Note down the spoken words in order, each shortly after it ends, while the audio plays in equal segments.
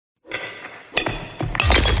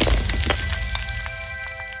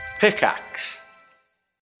Pickaxe.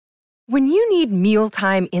 When you need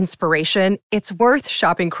mealtime inspiration, it's worth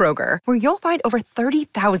shopping Kroger, where you'll find over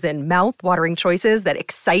 30,000 mouth-watering choices that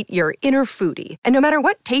excite your inner foodie. And no matter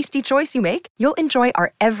what tasty choice you make, you'll enjoy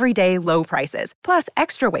our everyday low prices, plus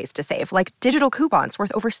extra ways to save, like digital coupons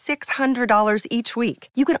worth over $600 each week.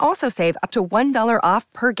 You can also save up to $1 off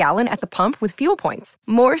per gallon at the pump with fuel points.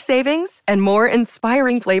 More savings and more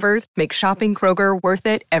inspiring flavors make shopping Kroger worth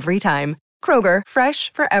it every time. Kroger,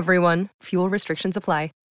 fresh for everyone. Fuel restrictions apply.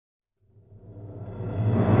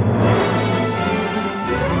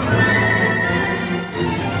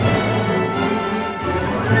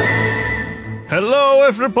 Hello,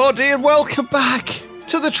 everybody, and welcome back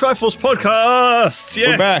to the Triforce Podcast. Yes,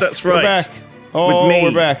 We're back. that's right. We're back. Oh, With me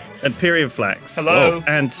we're back. and Period Flax. Hello.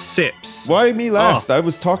 And Sips. Why me last? I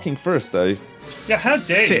was talking first. Yeah, how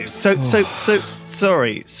dare you? Sips. So,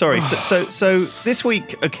 sorry. So this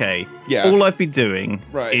week, okay. Yeah. All I've been doing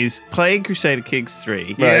Right. is playing Crusader Kings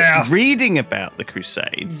 3. Right. Yeah. Reading about the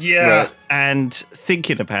Crusades. Yeah. Right. And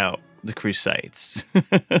thinking about the Crusades.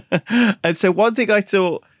 And so one thing I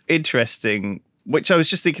thought interesting, which I was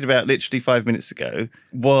just thinking about literally 5 minutes ago,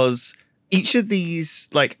 was each of these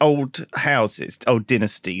like old houses, old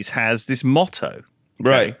dynasties, has this motto. Okay?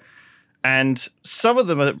 Right. And some of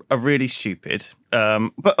them are really stupid.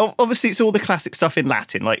 But obviously it's all the classic stuff in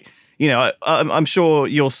Latin. Like, you know, I'm sure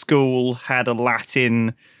your school had a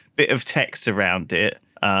Latin bit of text around it.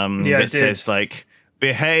 Yeah, that it did. says like,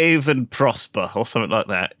 behave and prosper or something like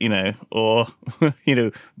that, you know, or, you know,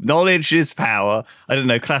 knowledge is power. I don't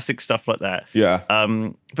know, classic stuff like that. Yeah.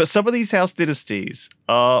 But some of these house dynasties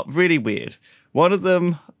are really weird. One of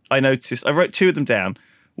them, I noticed, I wrote two of them down.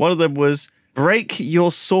 One of them was, break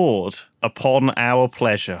your sword upon our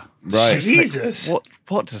pleasure. Right. Jesus.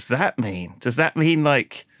 What does that mean? Does that mean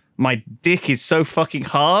like my dick is so fucking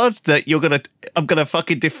hard that I'm gonna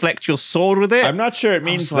fucking deflect your sword with it? I'm not sure it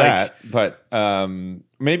means like- that, but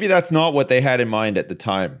maybe that's not what they had in mind at the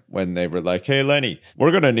time when they were like, hey, Lenny,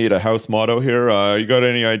 we're going to need a house motto here. You got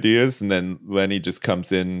any ideas? And then Lenny just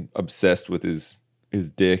comes in obsessed with his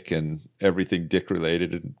dick and everything dick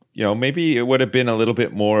related. And, you know, maybe it would have been a little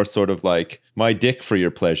bit more sort of like my dick for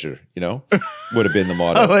your pleasure, you know, would have been the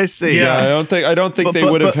motto. Oh, I see. Yeah, I don't think they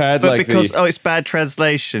would have had like because the, it's bad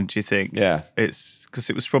translation. Do you think? Yeah. It's because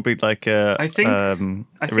it was probably like a I think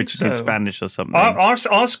originally in so. Spanish or something.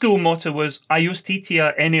 Our school motto was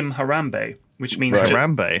Justitia enim Harambe, which means Right.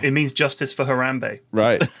 Harambe. it means justice for Harambe.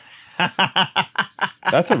 right.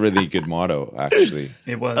 That's a really good motto, actually.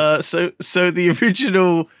 It was. So the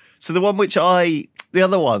original, so the one which the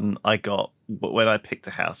other one I got when I picked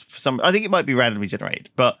a house for some, I think it might be randomly generated,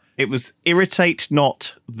 but it was irritate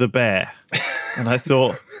not the bear, and I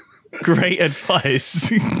thought, great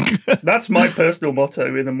advice. That's my personal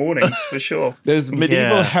motto in the mornings for sure. There's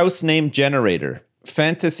medieval Yeah. house name generator,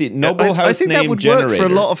 fantasy noble house I think name that would generator. work for a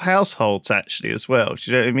lot of households actually as well.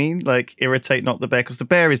 Do you know what I mean? Like irritate not the bear, because the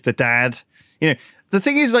bear is the dad. You know, the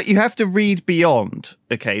thing is like you have to read beyond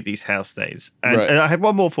these house names. And, Right. and I had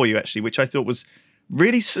one more for you actually, which I thought was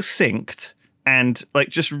really succinct and like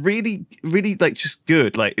just really, really like just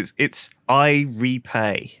good. Like it's I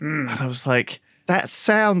repay, and I was like, that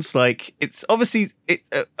sounds like it's obviously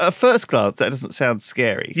at first glance that doesn't sound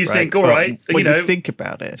scary. You right? think, all But right, when you you know, think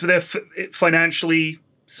about it. So they're financially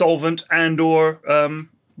solvent and or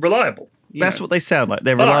reliable. That's what they sound like.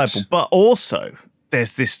 They're But- reliable. But also,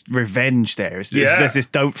 there's this revenge there. Yeah. There's this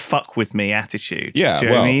don't fuck with me attitude. Yeah, Do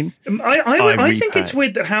you know what I well- mean? I think repay. it's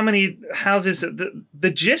weird that how many houses the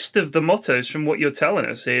gist of the mottos from what you're telling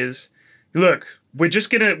us is, look, we're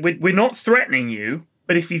just we're not threatening you,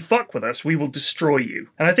 but if you fuck with us, we will destroy you.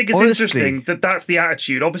 And I think it's Honestly. interesting that that's the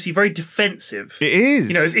attitude. Obviously, very defensive. It is.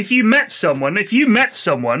 You know, if you met someone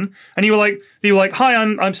and you were like, hi,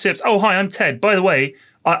 I'm Sips. Oh, hi, I'm Ted. By the way,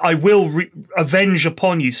 I will avenge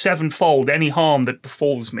upon you sevenfold any harm that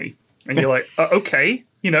befalls me. And you're like, okay,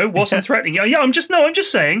 you know, wasn't threatening you. Yeah, I'm just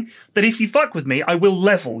saying that if you fuck with me, I will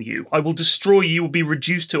level you. I will destroy you. You will be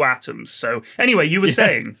reduced to atoms. So anyway, you were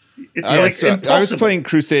saying it's impossible. I was playing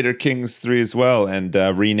Crusader Kings 3 as well and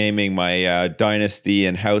renaming my dynasty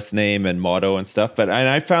and house name and motto and stuff. And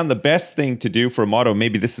I found the best thing to do for a motto,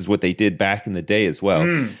 maybe this is what they did back in the day as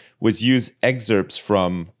well, was use excerpts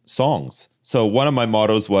from songs. So one of my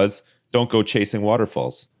mottos was, don't go chasing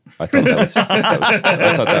waterfalls. I thought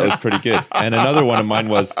that was pretty good. And another one of mine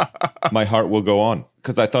was, my heart will go on.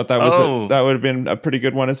 Because I thought that would have been a pretty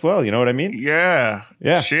good one as well. You know what I mean? Yeah.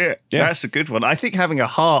 Yeah. Shit. Yeah. That's a good one. I think having a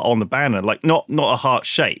heart on the banner, like not a heart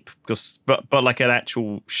shape, but like an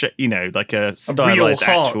actual you know, like a stylized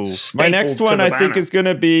heart actual. My next stapled to one the I think banner. is going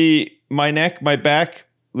to be my neck, my back,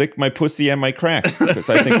 lick my pussy and my crack, because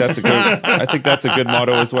I think that's a good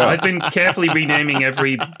motto as well. I've been carefully renaming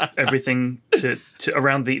everything to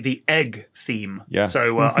around the egg theme. Yeah.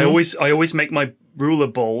 So I always make my ruler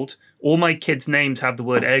bold. All my kids' names have the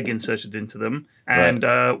word egg inserted into them. And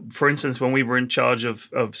for instance, when we were in charge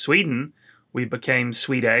of Sweden, we became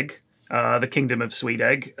Sweet Egg. The Kingdom of Sweet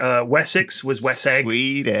Egg. Wessex was West Egg.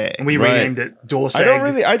 Sweet Egg. And we renamed it Dorset.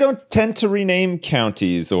 I don't tend to rename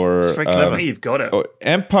counties or It's very clever. You've got it.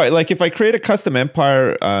 empire. Like if I create a custom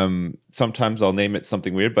empire, sometimes I'll name it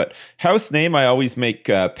something weird. But house name, I always make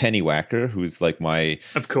Pennywhacker, who's like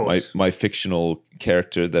Of course. my fictional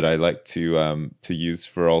character that I like to use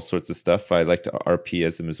for all sorts of stuff. I like to RP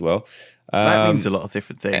as him as well. That means a lot of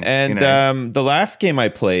different things. And the last game I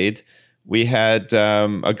played, we had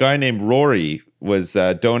a guy named Rory was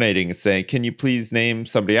donating and saying, "Can you please name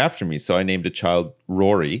somebody after me?" So I named a child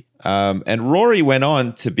Rory. And Rory went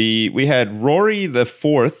on to be, we had Rory the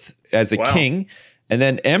Fourth as a king, and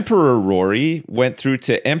then Emperor Rory went through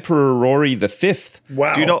to Emperor Rory the Fifth.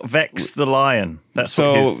 Wow. Do not vex the lion. That's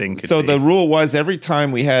what his thing could be. the rule was every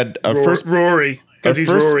time we had our first Rory, because he's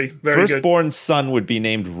Rory. Very good. firstborn son would be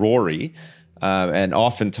named Rory, and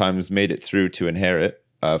oftentimes made it through to inherit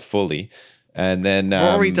fully. And then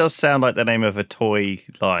Rory does sound like the name of a toy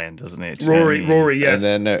lion, doesn't it? Rory, yes.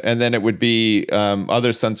 and then it would be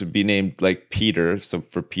other sons would be named like Peter, so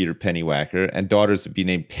for Peter Pennywhacker, and daughters would be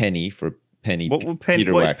named Penny for Penny. What is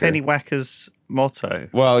Peterwhacker. Pennywhacker's motto?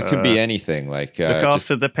 Well, it could be anything. Like Look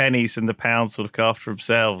after the pennies, and the pounds will look after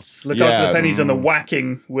themselves. Look after the pennies, and the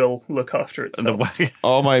whacking will look after itself.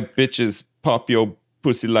 all my bitches pop your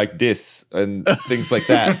pussy like this and things like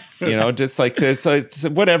that. Just like it's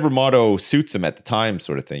whatever motto suits them at the time,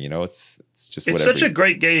 sort of thing. It's just it's whatever. such a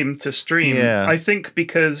great game to stream. Yeah. I think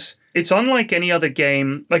because it's unlike any other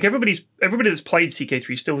game. Like everybody that's played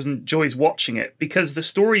CK3 still enjoys watching it because the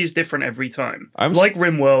story is different every time. Like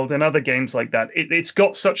RimWorld and other games like that. It's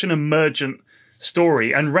got such an emergent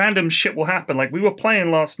story, and random shit will happen. Like we were playing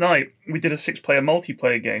last night. We did a 6-player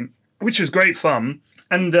multiplayer game, which was great fun.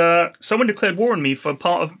 And someone declared war on me for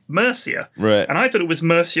part of Mercia. Right. And I thought it was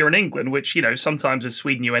Mercia in England, which, sometimes as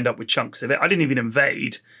Sweden you end up with chunks of it. I didn't even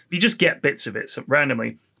invade. You just get bits of it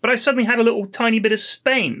randomly. But I suddenly had a little tiny bit of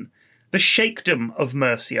Spain, the sheikdom of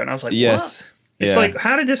Mercia. And I was like, yes. What? It's like,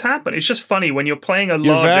 how did this happen? It's just funny when you're playing a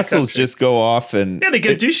Your larger vassals country. just go off and they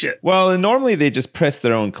go do shit. Well, and normally they just press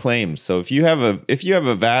their own claims. So if you have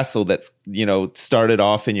a vassal that's started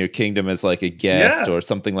off in your kingdom as like a guest or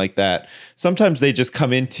something like that, sometimes they just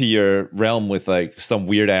come into your realm with like some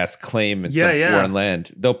weird ass claim in some foreign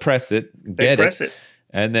land. They'll press it, get it.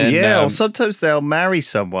 And then or sometimes they'll marry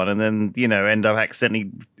someone and then end up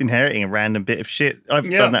accidentally inheriting a random bit of shit. I've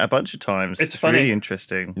done that a bunch of times. It's funny. Really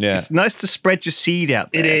interesting. Yeah. It's nice to spread your seed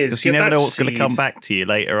out there. It is. Because you never know what's going to come back to you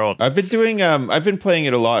later on. I've been doing I've been playing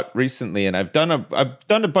it a lot recently, and I've done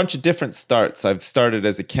a bunch of different starts. I've started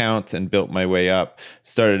as a count and built my way up.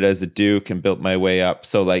 Started as a duke and built my way up.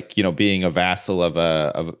 So like, being a vassal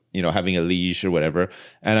of having a liege or whatever.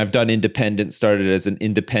 And I've done independent, started as an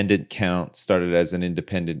independent count, started as an independent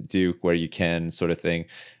duke where you can, sort of thing.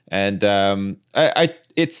 And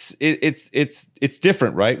it's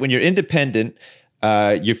different, right? When you're independent,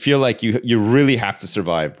 you feel like you really have to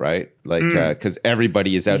survive, right? Like because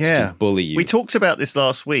everybody is out to just bully you. We talked about this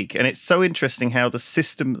last week, and it's so interesting how the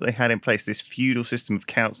system that they had in place, this feudal system of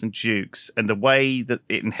counts and dukes, and the way that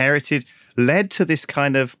it inherited led to this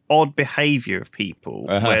kind of odd behavior of people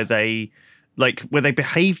where they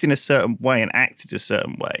behaved in a certain way and acted a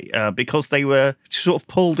certain way because they were sort of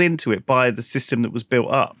pulled into it by the system that was built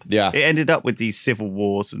up. Yeah. It ended up with these civil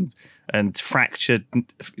wars and fractured,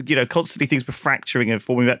 constantly things were fracturing and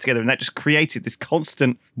forming back together. And that just created this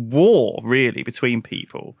constant war, really, between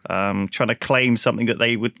people trying to claim something that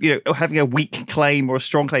they would, having a weak claim or a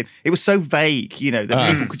strong claim. It was so vague,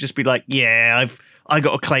 that people could just be like, I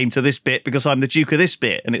got a claim to this bit because I'm the Duke of this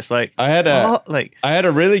bit. And it's like, I had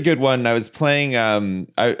a really good one. I was playing,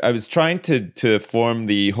 I was trying to form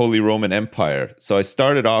the Holy Roman Empire. So I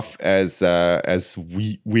started off as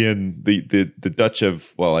Wien, the Dutch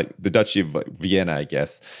of, the Duchy of Vienna, I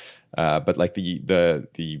guess. But like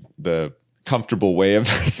the comfortable way of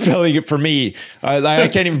spelling it for me, I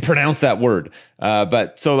can't even pronounce that word.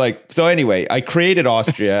 But so anyway, I created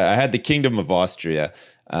Austria. I had the Kingdom of Austria.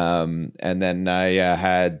 And then I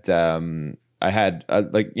had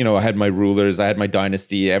my rulers, I had my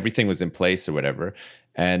dynasty, everything was in place or whatever.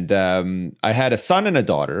 And I had a son and a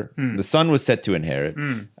daughter. The son was set to inherit,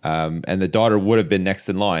 and the daughter would have been next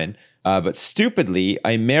in line. But stupidly,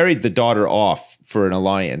 I married the daughter off for an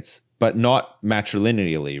alliance, but not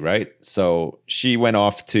matrilineally, right? So she went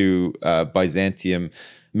off to Byzantium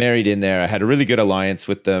married in there. I had a really good alliance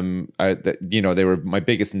with them. They were my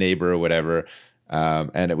biggest neighbor or whatever.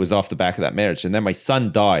 And it was off the back of that marriage. And then my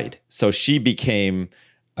son died. So she became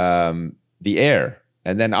the heir.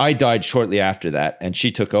 And then I died shortly after that, and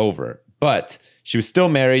she took over. But she was still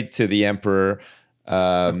married to the emperor.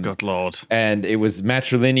 God Lord. And it was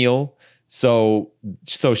matrilineal. So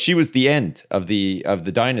she was the end of the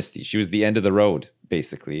dynasty. She was the end of the road,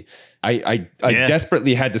 basically. I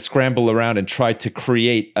desperately had to scramble around and try to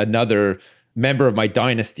create another member of my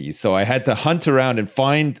dynasty. So I had to hunt around and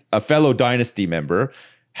find a fellow dynasty member,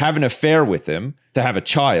 have an affair with him, to have a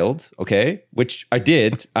child, okay? Which I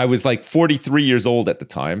did. I was like 43 years old at the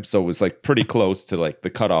time, so it was like pretty close to like the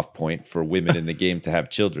cutoff point for women in the game to have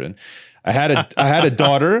children. I had a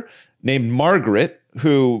daughter named Margaret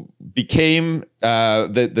who became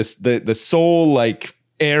the sole like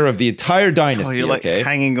heir of the entire dynasty. Oh, you're like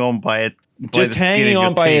hanging on by a just hanging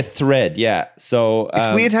on by a thread, yeah. So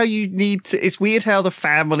it's weird how you need to. It's weird how the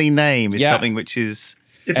family name is something which is.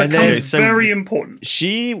 It becomes very important.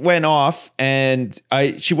 She went off, and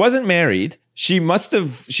she wasn't married. She must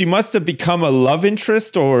have become a love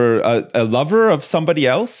interest or a lover of somebody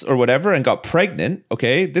else or whatever, and got pregnant.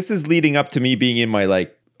 Okay, this is leading up to me being in my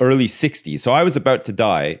like early 60s, so I was about to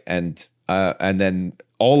die, and then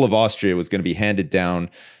all of Austria was going to be handed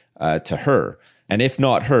down to her. And if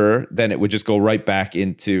not her, then it would just go right back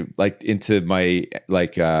into my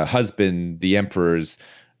husband, the emperor's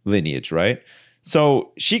lineage, right?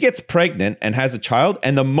 So she gets pregnant and has a child.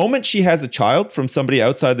 And the moment she has a child from somebody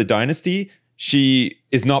outside the dynasty, she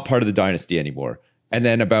is not part of the dynasty anymore. And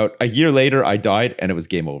then about a year later, I died, and it was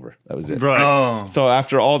game over. That was it. Right. Oh. So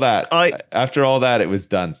after all that, it was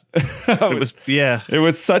done. It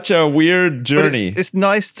was such a weird journey. It's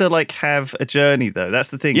nice to like have a journey, though. That's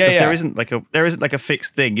the thing. Because there isn't like a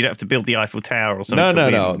fixed thing. You don't have to build the Eiffel Tower or something.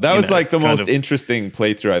 No. That was like the most interesting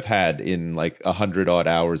playthrough I've had in like 100 odd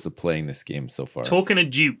hours of playing this game so far. Talking of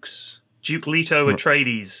dukes, Duke Leto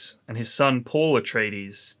Atreides and his son Paul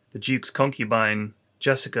Atreides, the Duke's concubine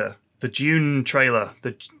Jessica. The Dune trailer.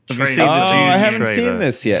 I haven't seen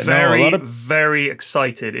this yet. Very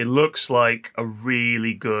excited. It looks like a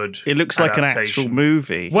really good. It looks like an actual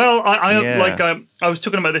movie. Well, I was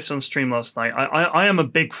talking about this on stream last night. I am a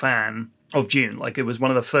big fan of Dune. Like, it was one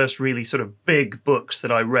of the first really sort of big books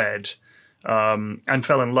that I read and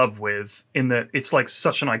fell in love with, in that it's like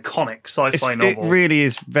such an iconic sci-fi novel. It really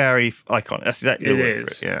is very iconic. That's exactly the word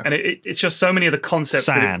for it. Yeah. And it's just so many of the concepts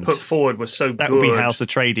that it put forward were so good. That would be House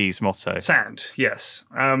Atreides' motto. Sand, yes.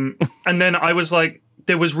 And then I was like,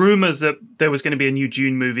 there was rumors that there was going to be a new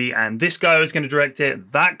Dune movie, and this guy was going to direct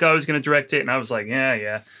it, that guy was going to direct it, and I was like,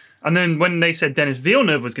 yeah. And then when they said Denis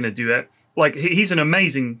Villeneuve was going to do it, like, he's an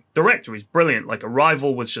amazing director. He's brilliant. Like,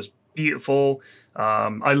 Arrival was just beautiful.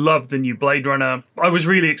 I loved the new Blade Runner. I was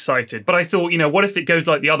really excited, but I thought, what if it goes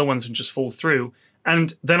like the other ones and just falls through?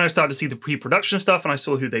 And then I started to see the pre-production stuff, and I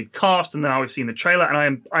saw who they'd cast, and then I was seeing the trailer,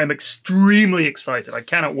 and I am extremely excited. I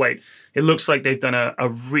cannot wait. It looks like they've done a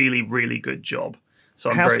really, really good job. So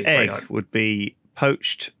I'm House very egg would be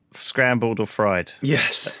poached, scrambled, or fried.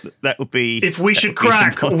 Yes, that would be. If we should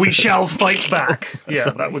crack, we shall fight back. Yeah,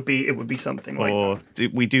 that would be. It would be something like. Or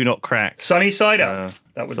we do not crack. Sunny side up.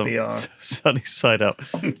 That would be our sunny side up.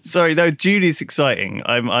 Sorry, no, Dune is exciting.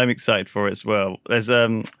 I'm excited for it as well. There's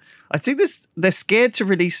I think they're scared to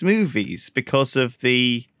release movies because of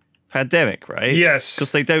the pandemic, right? Yes,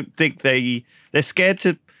 because they don't think they're scared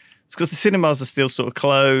to. It's because the cinemas are still sort of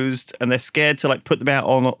closed, and they're scared to like put them out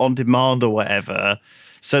on demand or whatever.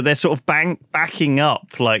 So they're sort of backing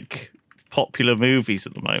up like popular movies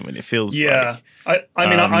at the moment. It feels like. I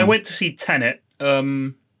mean, I went to see Tenet.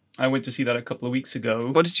 I went to see that a couple of weeks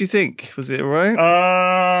ago. What did you think? Was it all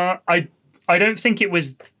right? I don't think it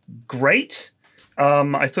was great.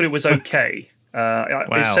 I thought it was okay. Wow.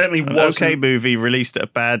 It certainly wasn't. An okay movie released at a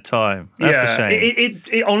bad time. That's a shame.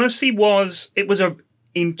 It honestly was. It was a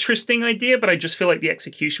interesting idea, but I just feel like the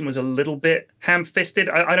execution was a little bit ham-fisted.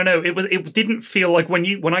 I don't know. It didn't feel like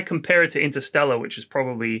when I compare it to Interstellar, which is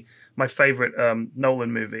probably my favorite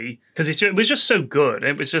Nolan movie, because it was just so good.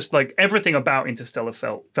 It was just like everything about Interstellar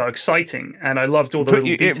felt exciting, and I loved all the little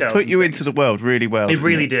details. It put you into the world really well. It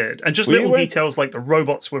really did, and just little details like the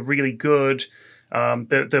robots were really good.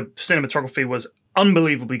 The cinematography was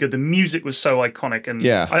unbelievably good. The music was so iconic, and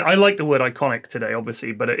I like the word iconic today,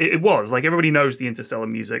 obviously, but it was like everybody knows the Interstellar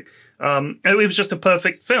music. It was just a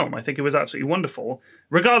perfect film. I think it was absolutely wonderful,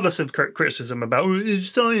 regardless of criticism about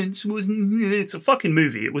science wasn't. It's a fucking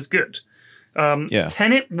movie. It was good.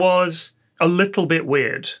 Tenet was a little bit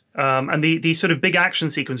weird, and the sort of big action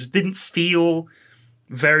sequences didn't feel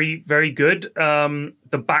very, very good.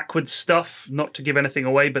 The backwards stuff, not to give anything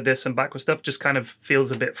away, but there's some backwards stuff, just kind of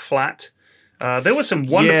feels a bit flat. There were some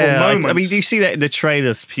wonderful moments. I mean, you see that in the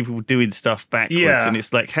trailers, people doing stuff backwards, and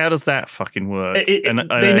it's like, how does that fucking work? They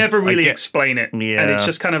never really explain it. Yeah. And it's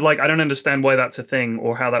just kind of like, I don't understand why that's a thing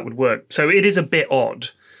or how that would work. So it is a bit odd.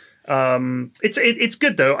 It's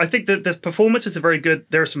good, though. I think that the performances are very good.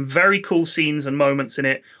 There are some very cool scenes and moments in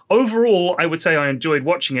it. Overall, I would say I enjoyed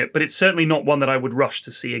watching it, but it's certainly not one that I would rush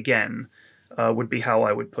to see again, would be how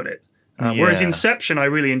I would put it. Whereas Inception, I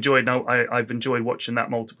really enjoyed. Now I've enjoyed watching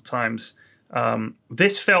that multiple times.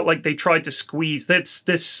 This felt like they tried to squeeze.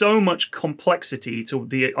 There's so much complexity to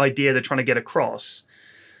the idea they're trying to get across.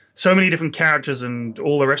 So many different characters and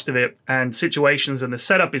all the rest of it, and situations, and the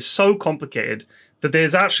setup is so complicated that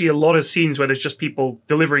there's actually a lot of scenes where there's just people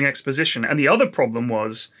delivering exposition. And the other problem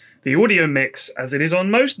was the audio mix, as it is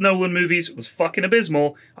on most Nolan movies, was fucking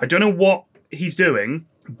abysmal. I don't know what he's doing,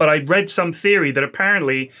 but I read some theory that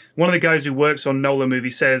apparently one of the guys who works on Nolan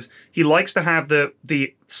movies says he likes to have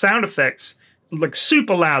the sound effects like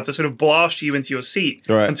super loud to sort of blast you into your seat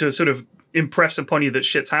and to sort of impress upon you that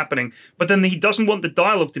shit's happening. But then he doesn't want the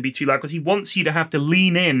dialogue to be too loud because he wants you to have to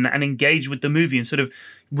lean in and engage with the movie and sort of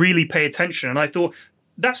really pay attention. And I thought,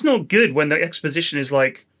 that's not good when the exposition is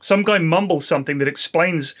like some guy mumbles something that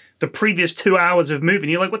explains the previous 2 hours of movie.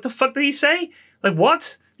 And you're like, what the fuck did he say? Like,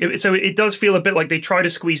 what? So it does feel a bit like they try to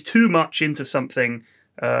squeeze too much into something.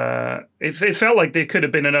 It felt like there could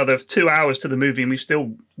have been another 2 hours to the movie and we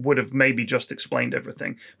still would have maybe just explained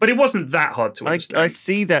everything. But it wasn't that hard to understand. I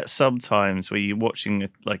see that sometimes where you're watching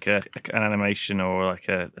an animation or like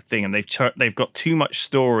a thing and they've got too much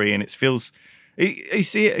story and it feels... You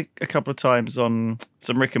see it a couple of times on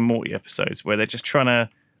some Rick and Morty episodes where they're just trying to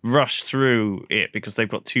rush through it because they've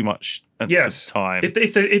got too much time.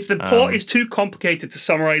 If the plot is too complicated to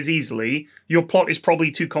summarize easily, your plot is probably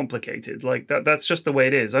too complicated. Like that's just the way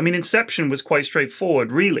it is. I mean, Inception was quite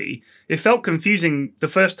straightforward, really. It felt confusing the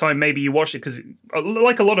first time maybe you watched it because,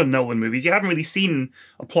 like a lot of Nolan movies, you haven't really seen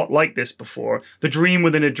a plot like this before. The dream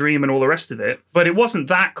within a dream and all the rest of it. But it wasn't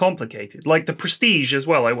that complicated. Like The Prestige as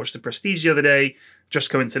well. I watched The Prestige the other day, just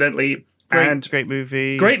coincidentally. Great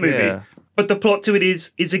movie. Great movie. Yeah. But the plot to it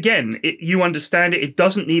is again, you understand it. It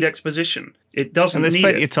doesn't need exposition. It doesn't need it. And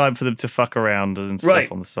there's plenty of time for them to fuck around and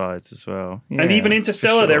stuff on the sides as well. Yeah, and even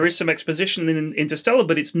Interstellar, there is some exposition in Interstellar,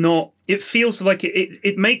 but it's not... It feels like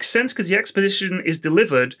it makes sense because the exposition is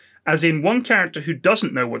delivered as in one character who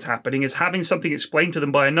doesn't know what's happening is having something explained to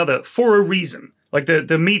them by another for a reason. Like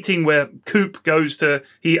the meeting where Coop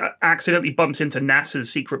he accidentally bumps into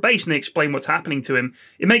NASA's secret base and they explain what's happening to him.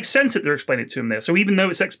 It makes sense that they're explaining it to him there. So even though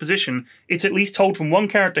it's exposition, it's at least told from one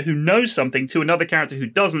character who knows something to another character who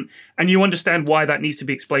doesn't, and you understand why that needs to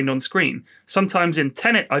be explained on screen. Sometimes in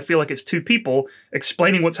Tenet, I feel like it's two people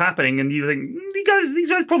explaining what's happening and you think,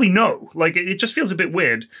 these guys probably know. Like it just feels a bit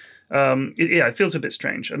weird. It feels a bit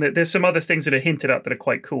strange. And there's some other things that are hinted at that are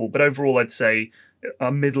quite cool, but overall I'd say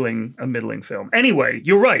a middling film. Anyway,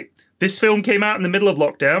 you're right. This film came out in the middle of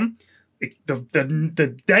lockdown.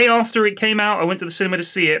 The day after it came out, I went to the cinema to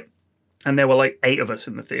see it, and there were like 8 of us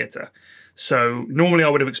in the theater. So normally I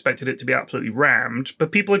would have expected it to be absolutely rammed,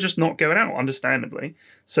 but people are just not going out, understandably.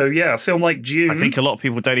 So yeah, a film like Dune. I think a lot of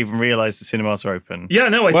people don't even realize the cinemas are open. Yeah,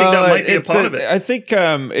 no, I think that might be a part of it. I think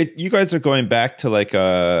you guys are going back to like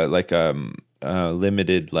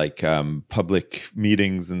limited public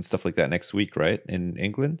meetings and stuff like that next week, right? In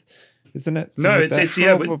England, isn't it? No, it's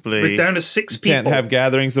we're down to 6 people. Can't have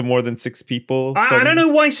gatherings of more than 6 people. I don't know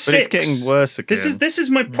why 6. But it's getting worse again. This is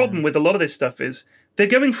my problem with a lot of this stuff is they're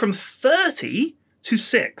going from 30 to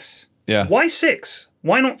 6. Yeah. Why 6?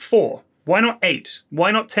 Why not 4? Why not 8?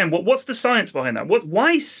 Why not 10? What's the science behind that?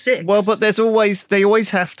 Why 6? Well, but they always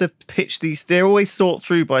have to pitch these. They're always thought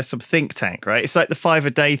through by some think tank, right? It's like the 5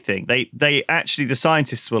 a day thing. They actually, the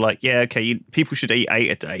scientists were like, yeah, okay, people should eat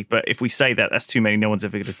 8 a day, but if we say that's too many, no one's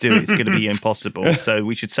ever going to do it. It's going to be impossible. So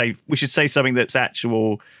we should say something that's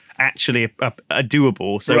actually a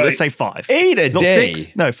doable. So let's say 5. 8 a not day.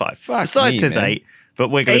 6. No, 5. Fuck the science says 8. But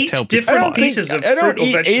we're going to tell people different pieces of fruit or I don't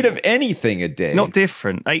eat vegetable. 8 of anything a day. Not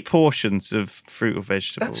different. 8 portions of fruit or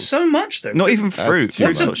vegetables. That's so much, though. Not even fruit. too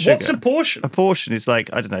Fruit's much. not sugar. What's a portion? A portion is like,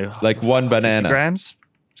 I don't know. Like 1 banana. 50 grams?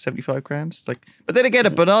 75 grams. Like, but then again,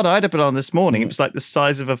 I had a banana this morning. It was like the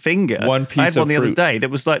size of a finger. One piece I had one of the other fruit. day that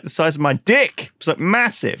was like the size of my dick. It was like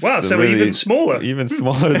massive. Wow, so really- even smaller. Even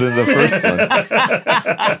smaller than the first one.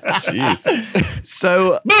 Jeez.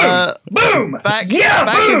 So Boom! back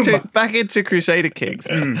into Crusader Kings.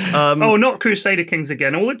 Oh, not Crusader Kings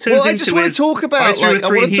again. All it turns Well, I into just want to is talk about, I threw like, a I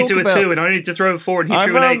 3 wanna and he talk threw a about- 2, and I need to throw a 4 and he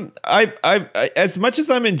threw an 8. I as much as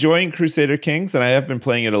I'm enjoying Crusader Kings, and I have been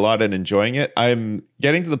playing it a lot and enjoying it, I'm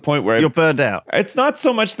getting to the point where You're burned out. it's not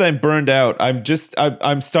so much that I'm burned out.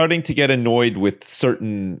 I'm starting to get annoyed with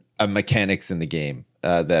certain mechanics in the game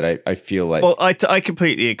that I feel like. Well, I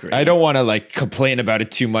completely agree. I don't want to like complain about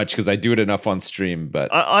it too much because I do it enough on stream, but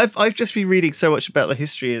I've just been reading so much about the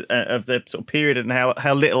history of the sort of period and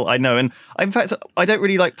how little I know, and in fact I don't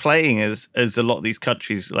really like playing as a lot of these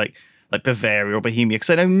countries like Bavaria or Bohemia because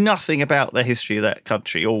I know nothing about the history of that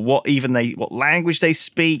country or what language they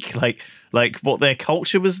speak, like what their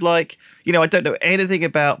culture was like. You know, I don't know anything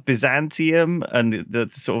about Byzantium and the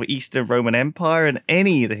sort of Eastern Roman Empire and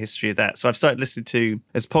any of the history of that. So I've started listening to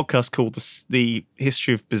this podcast called the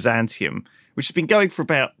History of Byzantium, which has been going for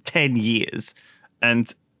about 10 years.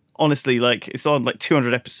 And honestly, like it's on like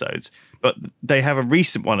 200 episodes, but they have a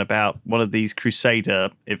recent one about one of these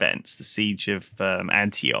Crusader events, the Siege of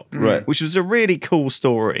Antioch, Right. which was a really cool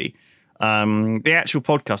story. The actual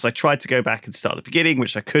podcast, I tried to go back and start at the beginning,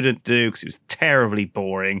 which I couldn't do because it was terribly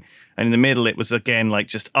boring. And in the middle, it was again like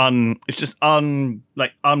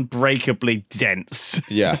unbreakably dense.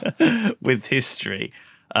 yeah. With history.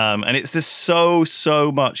 And it's just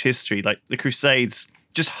so much history. Like the Crusades,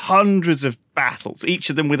 just hundreds of battles, each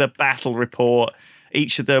of them with a battle report,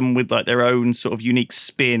 each of them with like their own sort of unique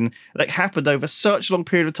spin that happened over such a long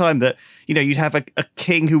period of time that, you know, you'd have a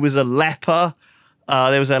king who was a leper.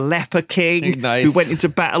 There was a leper king Nice. who went into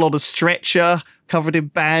battle on a stretcher, covered in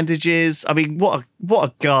bandages. I mean, what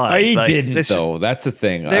a guy! He Like, didn't there's just- though. That's the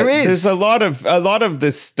thing. There is. There's a lot of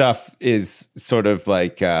this stuff is sort of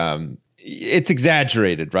like it's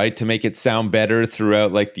exaggerated, right, to make it sound better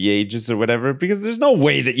throughout like the ages or whatever. Because there's no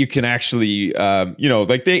way that you can actually,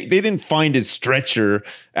 like they didn't find his stretcher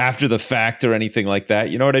after the fact or anything like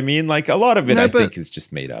that. You know what I mean? Like a lot of it, No, I but- think, is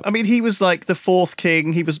just made up. I mean, he was like the fourth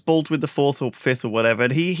king. He was Baldwin the fourth or fifth or whatever,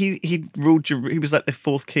 and he ruled. He was like the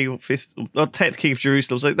fourth king or fifth or 10th king of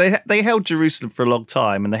Jerusalem. So they held Jerusalem for a long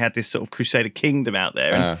time, and they had this sort of Crusader kingdom out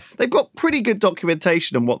there. And they've got pretty good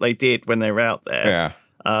documentation on what they did when they were out there. Yeah.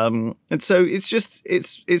 And so it's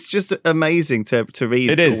just amazing to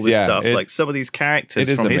read It is, all this yeah. stuff. Like some of these characters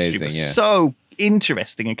it is from history amazing, were yeah. so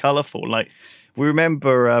interesting and colourful. Like we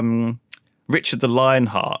remember Richard the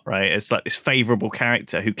Lionheart, right? It's like this favourable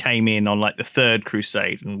character who came in on like the Third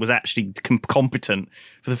Crusade and was actually competent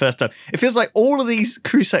for the first time. It feels like all of these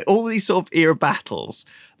sort of era battles,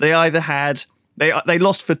 they either had. They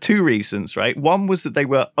lost for two reasons, right? One was that they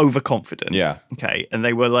were overconfident. Yeah. Okay. And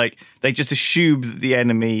they were like, they just assumed that the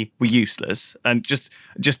enemy were useless and just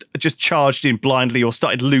charged in blindly or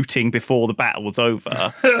started looting before the battle was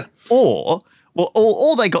over. or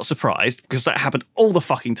they got surprised because that happened all the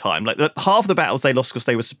fucking time. Like half the battles they lost because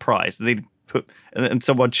they were surprised and and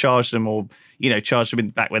someone charged them or, you know, charged them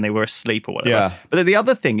back when they were asleep or whatever. Yeah. But then the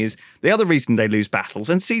other reason they lose battles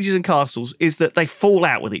and sieges and castles is that they fall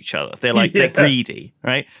out with each other. They're like, they're greedy,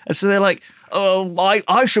 right? And so they're like, oh,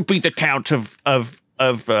 I should be the count of Outre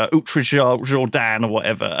Jourdain or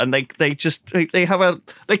whatever. And they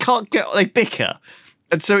bicker.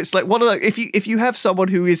 And so it's like one of the, if you have someone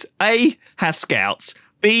who is A, has scouts,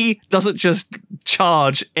 B, doesn't just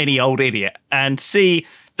charge any old idiot, and C,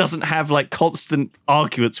 doesn't have like constant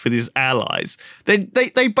arguments with his allies, then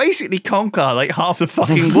they basically conquer like half the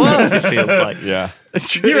fucking world, it feels like. Yeah.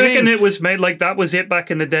 Do you reckon it was made like that was it back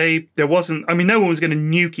in the day? There wasn't, I mean, no one was going to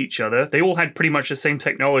nuke each other. They all had pretty much the same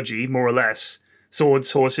technology, more or less.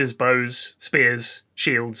 Swords, horses, bows, spears,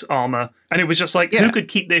 shields, armor. And it was just like, who could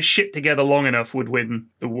keep their shit together long enough would win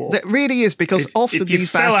the war. That really is because often if you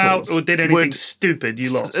these fell battles out or did anything stupid,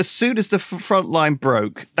 you lost. As soon as the front line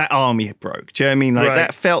broke, that army broke. Do you know what I mean? Like Right.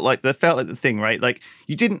 that felt like the thing, right? Like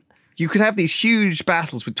you could have these huge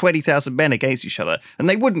battles with 20,000 men against each other, and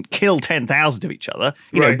they wouldn't kill 10,000 of each other.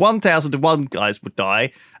 You know, Right. 1,001 guys would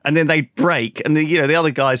die, and then they'd break, and the other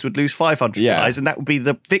guys would lose 500 Yeah. guys, and that would be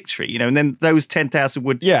the victory. You know, and then those 10,000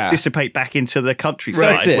 would dissipate back into the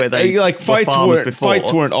countryside That's it. where they like were fights farmers before.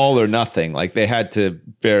 fights weren't all or nothing. Like they had to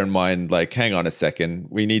bear in mind, like, hang on a second,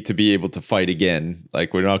 we need to be able to fight again.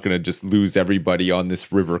 Like we're not going to just lose everybody on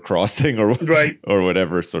this river crossing or Right. or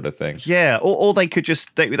whatever sort of thing. Yeah, or they could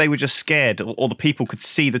just they were just scared, or the people could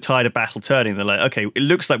see the tide of battle turning. They're like, okay, it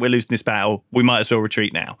looks like we're losing this battle. We might as well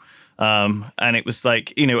retreat now. And it was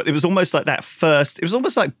like, it was almost like that first. It was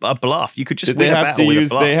almost like a bluff. You could just Did they win a have battle to with use?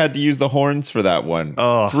 a bluff. They had to use the horns for that one.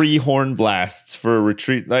 Oh. 3 horn blasts for a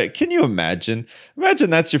retreat. Like, can you imagine? Imagine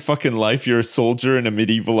that's your fucking life. You're a soldier in a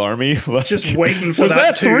medieval army. Like, Just waiting for was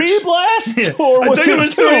that that 3 toot. blasts Yeah. or I was think it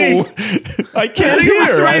was 2? I can't It was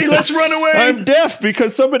hear. 3. Let's run away. I'm deaf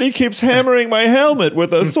because somebody keeps hammering my helmet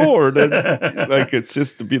with a sword. It's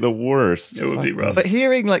just to be the worst. It would be rough. But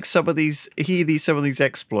hearing like some of these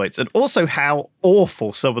exploits, and also how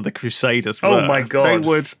awful some of the Crusaders were. Oh my God. They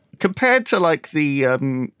would, compared to like the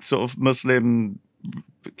sort of Muslim,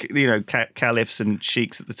 caliphs and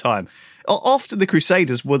sheiks at the time. Often the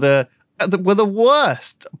Crusaders were the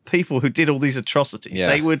worst people who did all these atrocities. Yeah.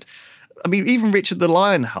 They would. I mean, even Richard the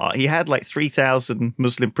Lionheart, he had like 3,000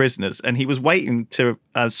 Muslim prisoners, and he was waiting to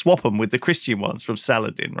swap them with the Christian ones from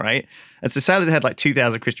Saladin, right? And so Saladin had like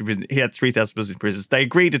 2,000 Christian prisoners. He had 3,000 Muslim prisoners. They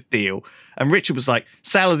agreed a deal, and Richard was like,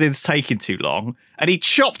 Saladin's taking too long, and he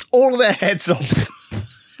chopped all of their heads off.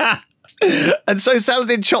 And so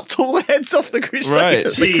Saladin chopped all the heads off the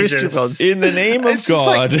Crusaders, the Christian Jesus. ones. In the name of It's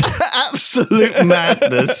God. like absolute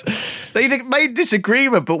madness. They made this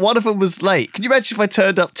agreement, but one of them was late. Can you imagine if I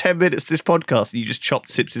turned up 10 minutes to this podcast and you just chopped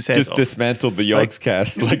Sips' head Just off? dismantled the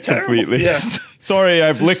Yogscast like terrible. completely. Yeah. Sorry,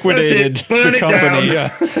 I've liquidated That's it. Burn the it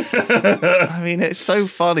company. down. I mean, it's so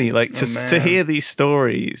funny, like to man. hear these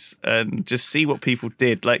stories and just see what people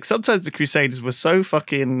did. Like sometimes the Crusaders were so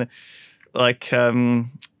fucking like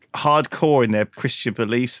hardcore in their Christian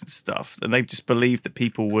beliefs and stuff, and they just believed that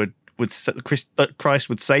people that Christ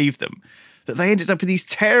would save them. That they ended up in these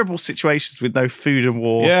terrible situations with no food and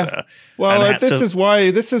water. Yeah. Well, and had this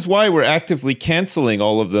to- is why we're actively canceling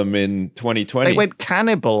all of them in 2020. They went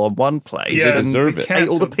cannibal on one place. Yeah, and deserve it. ate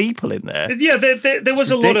all the Cancelled. people in there. Yeah, there was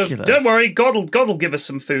a lot of. ridiculous. Don't worry, God will give us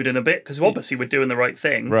some food in a bit because obviously we're doing the right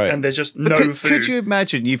thing, Right. And there's just But no could, food. could you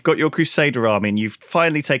imagine you've got your Crusader army and you've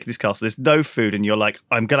finally taken this castle, there's no food, and you're like,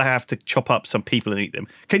 I'm going to have to chop up some people and eat them.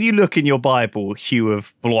 Can you look in your Bible, Hugh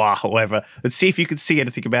of Blois or whatever, and see if you can see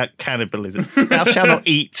anything about cannibalism? Thou shalt not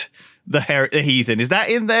eat the heathen. Is that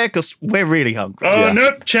in there? Because we're really hungry. Oh, Yeah.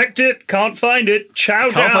 nope, checked it. Can't find it. Chow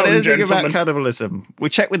Can't down, find anything about gentlemen. cannibalism. We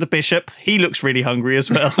checked with the bishop. He looks really hungry as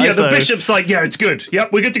well. Yeah, the So- bishop's like, yeah, it's good.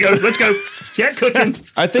 Yep, we're good to go. Let's go. Yeah, cooking.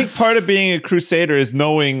 I think part of being a crusader is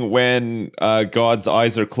knowing when God's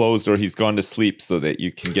eyes are closed or he's gone to sleep, so that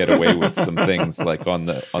you can get away with some things like on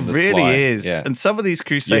the really sly. is. Yeah. And some of these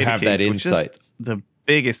Crusader have kings that were just insight. the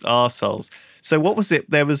biggest arseholes. So what was it?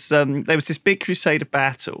 There was this big Crusader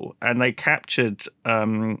battle, and they captured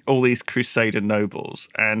all these Crusader nobles,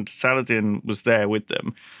 and Saladin was there with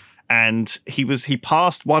them. And he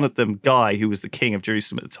passed one of them, Guy, who was the king of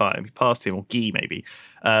Jerusalem at the time. He passed him, or Guy maybe,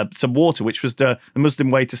 some water, which was the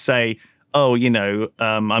Muslim way to say, oh,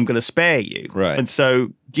 I'm going to spare you. Right. And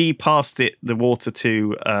so Guy passed the water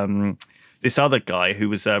to this other guy who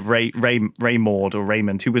was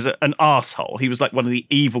Raymond, who was an arsehole. He was like one of the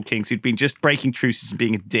evil kings who'd been just breaking truces and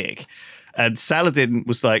being a dick. And Saladin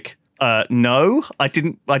was like, no, I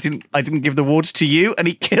didn't give the water to you, and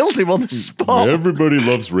he killed him on the spot. Everybody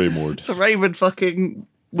loves Raymond. So Raymond fucking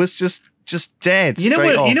was just dead. You know straight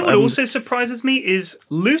what? off. You know what And also surprises me is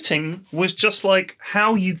looting was just like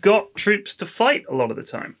how you got troops to fight a lot of the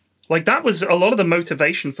time. Like that was a lot of the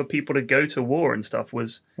motivation for people to go to war and stuff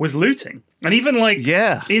was looting, and even like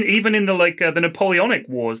even in the the Napoleonic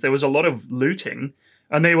Wars, there was a lot of looting,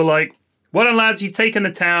 and they were like, "Well done, lads, you've taken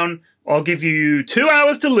the town. I'll give you 2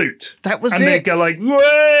 hours to loot." That was and it. they'd go like,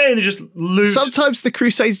 "Way!" and they just loot. Sometimes the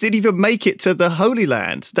Crusades didn't even make it to the Holy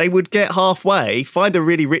Land. They would get halfway, find a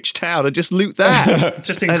really rich town, and just loot that. It's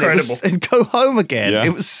just incredible. And go home again. Yeah.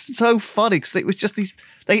 It was so funny because it was just these.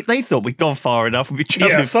 They thought we'd gone far enough and we'd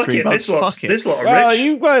traveled Yeah, for fuck 3 it. months. Fuck it. This lot are Well, rich.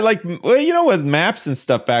 you've got with maps and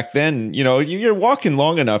stuff back then, you're walking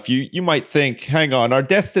long enough, you might think, hang on, our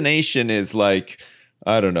destination is like,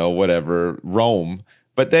 I don't know, whatever, Rome.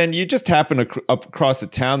 But then you just happen up across a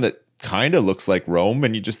town that kind of looks like Rome,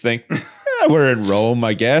 and you just think, we're in Rome,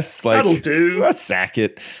 I guess. Like, That'll do. Let's sack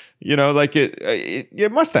it.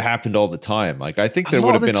 It must have happened all the time. Like, I think A there lot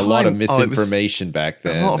would of have the been a lot of time. Oh, it was- misinformation back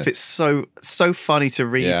then. A lot of it's so funny to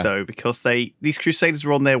read Yeah. though, because these Crusaders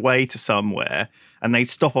were on their way to somewhere and they'd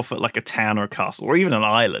stop off at like a town or a castle or even an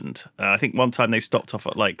island. I think one time they stopped off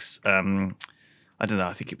at like I don't know,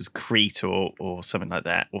 I think it was Crete or something like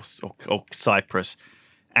that, or Cyprus.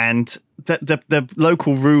 And the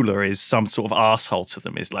local ruler is some sort of arsehole to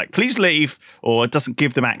them, is like, please leave, or doesn't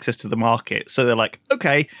give them access to the market. So they're like,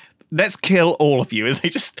 okay, let's kill all of you. And they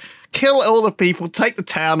just kill all the people, take the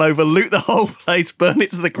town over, loot the whole place, burn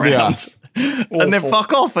it to the ground. and then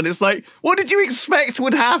fuck off. And it's like, what did you expect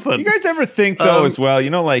would happen? You guys ever think, though, as well,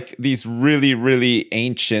 like these really, really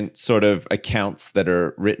ancient sort of accounts that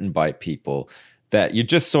are written by people that you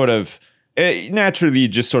just sort of naturally you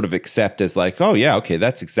just sort of accept as like, oh, yeah, okay,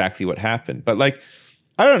 that's exactly what happened. But like,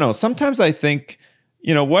 I don't know. Sometimes I think,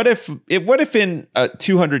 what if in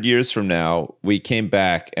 200 years from now we came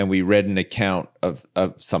back and we read an account of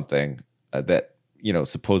something that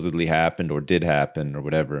supposedly happened or did happen or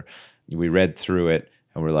whatever. We read through it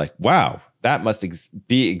and we're like, wow, that must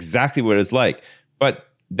be exactly what it's like. But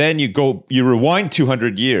then you rewind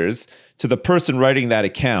 200 years to the person writing that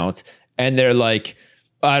account and they're like,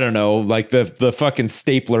 I don't know, like the fucking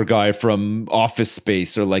stapler guy from Office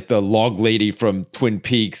Space or like the log lady from Twin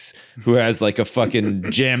Peaks who has like a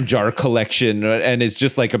fucking jam jar collection and is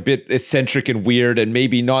just like a bit eccentric and weird and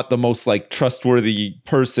maybe not the most like trustworthy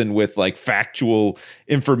person with like factual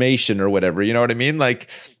information or whatever. You know what I mean? Like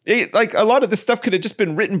a lot of this stuff could have just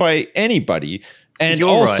been written by anybody. And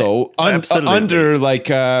You're also right. under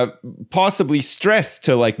like possibly stress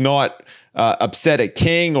to like not upset a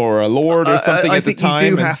king or a lord or something at the time. I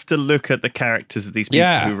think you do have to look at the characters of these people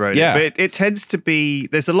who wrote it. But it tends to be,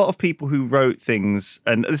 there's a lot of people who wrote things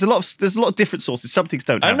and there's a lot of different sources. Some things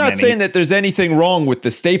don't have I'm not saying that there's anything wrong with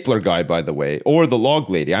the stapler guy, by the way, or the log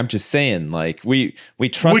lady. I'm just saying like we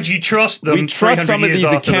trust. Would you trust them? We trust some of these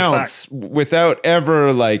accounts without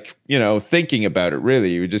ever like, thinking about it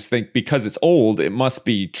really. You just think because it's old, it must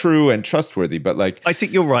be true and trustworthy. But like, I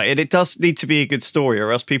think you're right. And it does need to be a good story or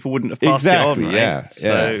else people wouldn't have passed it on, right?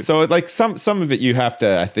 Yeah. So like some of it you have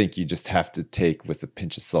to, I think you just have to take with a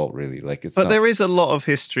pinch of salt, really. Like it's. But there is a lot of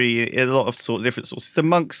history, a lot of sort of different sources. The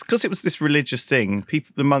monks, because it was this religious thing,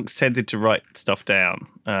 the monks tended to write stuff down,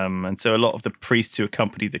 and so a lot of the priests who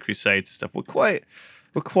accompanied the Crusades and stuff were quite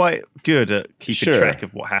good at keeping track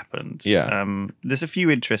of what happened. Yeah. There's a few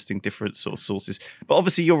interesting different sort of sources, but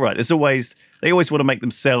obviously you're right. They always want to make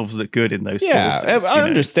themselves look good in those sources. Yeah,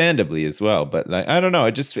 understandably as well. But like, I don't know.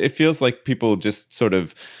 It feels like people just sort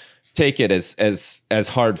of take it as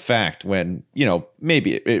hard fact when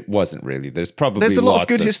maybe it wasn't really. There's a lot of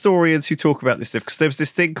good historians who talk about this stuff because there was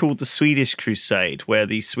this thing called the Swedish Crusade where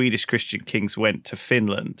the Swedish Christian kings went to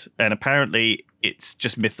Finland, and apparently it's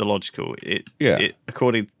just mythological.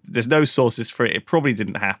 There's no sources for it. It probably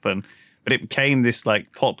didn't happen, but it became this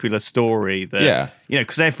like popular story that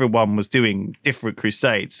because everyone was doing different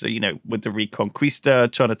crusades. So with the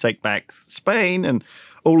Reconquista trying to take back Spain and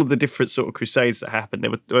all of the different sort of crusades that happened,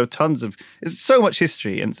 there were tons of. There's so much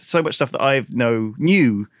history and so much stuff that I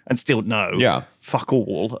knew and still know. Fuck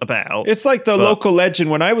all about. It's like the local legend.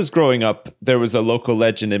 When I was growing up, there was a local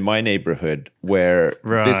legend in my neighborhood where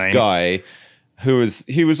this guy.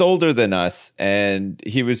 He was older than us, and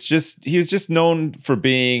he was just known for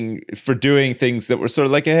doing things that were sort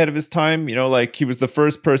of like ahead of his time. Like he was the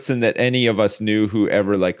first person that any of us knew who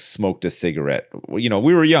ever like smoked a cigarette. We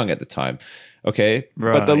were young at the time, okay.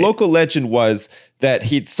 Right. But the local legend was that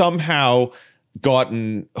he'd somehow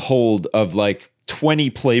gotten hold of like 20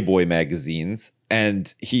 Playboy magazines,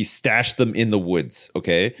 and he stashed them in the woods.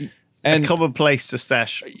 Okay. And a common place to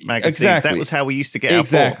stash magazines. Exactly. That was how we used to get our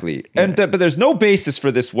Exactly. And but there's no basis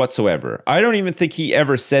for this whatsoever. I don't even think he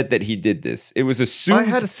ever said that he did this. It was assumed. I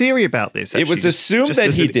had a theory about this. Actually, it was assumed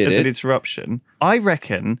that he did it. As an interruption, I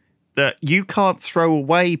reckon that you can't throw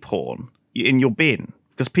away porn in your bin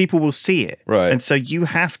because people will see it. Right. And so you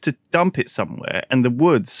have to dump it somewhere. And the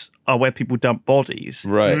woods are where people dump bodies.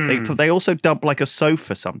 Right. They also dump like a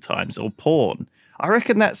sofa sometimes or porn. I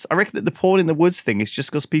reckon that the porn in the woods thing is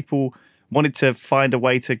just because people wanted to find a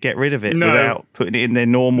way to get rid of it without putting it in their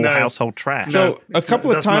normal household trash. So a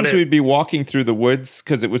couple of times we'd be walking through the woods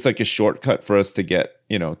because it was like a shortcut for us to get,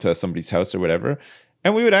 to somebody's house or whatever.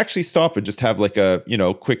 And we would actually stop and just have like a,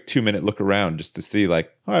 quick 2-minute look around just to see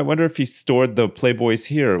like, oh, I wonder if he stored the Playboys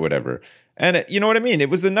here or whatever. And you know what I mean?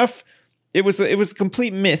 It was enough. It was a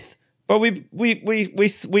complete myth. But we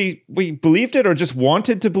believed it or just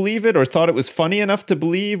wanted to believe it or thought it was funny enough to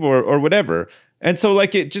believe or whatever. And so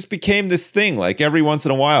like it just became this thing. Like every once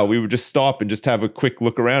in a while we would just stop and just have a quick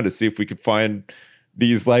look around to see if we could find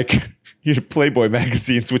these like Playboy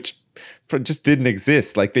magazines, which just didn't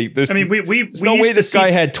exist. Like there's no way this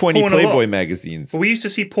guy had 20 Playboy magazines. Well, we used to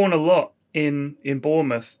see porn a lot in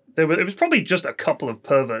Bournemouth. It was probably just a couple of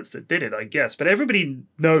perverts that did it, I guess. But everybody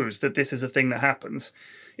knows that this is a thing that happens.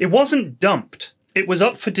 It wasn't dumped. It was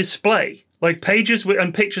up for display. Like pages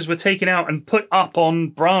and pictures were taken out and put up on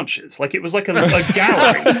branches. Like it was like a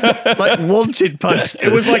gallery. Like wanted posters.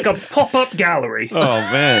 It was like a pop-up gallery. Oh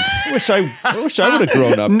man, I wish I would have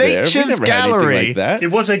grown up there. Nature's We never had anything gallery. like that.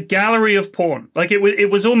 It was a gallery of porn. Like it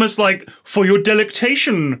was almost like, for your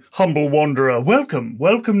delectation, humble wanderer,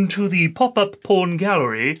 welcome to the pop-up porn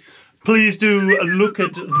gallery. Please do look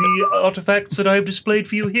at the artifacts that I have displayed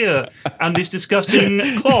for you here, and this disgusting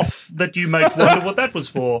cloth that you might wonder what that was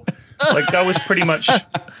for. Like that was pretty much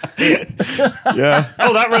it. Yeah.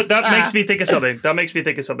 Oh, that makes me think of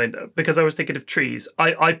something. Because I was thinking of trees.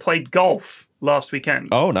 I played golf last weekend.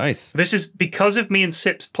 Oh, nice. This is because of me and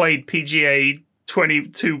Sips played PGA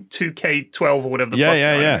 2K12 or whatever the fuck.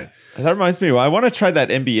 Yeah. That reminds me. I want to try that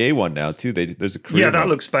NBA one now too. There's a career. Yeah, that mode.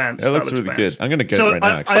 looks fancy. That looks really fancy. good. I'm gonna get So it right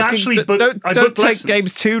now. I Actually. actually booked don't take lessons.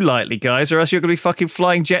 games too lightly, guys, or else you're going to be fucking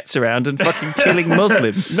flying jets around and fucking killing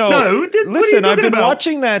Muslims. No, what are you listen. I've talking been about?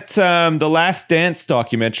 watching that The Last Dance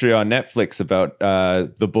documentary on Netflix about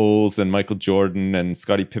the Bulls and Michael Jordan and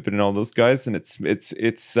Scottie Pippen and all those guys, and it's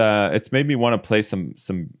made me want to play some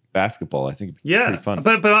basketball. I think it'd be pretty fun.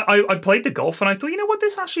 But I played the golf and I thought, you know what,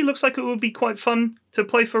 this actually looks like it would be quite fun to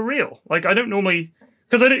play for real. Like I don't normally,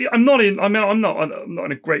 because I'm not in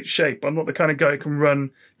a great shape. I'm not the kind of guy who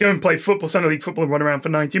can go and play football, Sunday League football, and run around for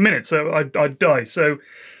 90 minutes. So I'd die. So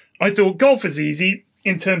I thought golf is easy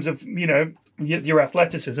in terms of your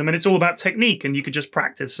athleticism, and it's all about technique, and you could just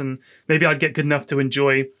practice, and maybe I'd get good enough to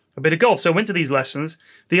enjoy a bit of golf. So I went to these lessons.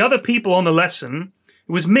 The other people on the lesson,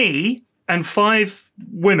 it was me and 5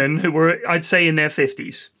 women who were, I'd say, in their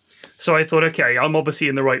 50s. So I thought, okay, I'm obviously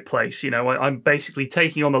in the right place. I'm basically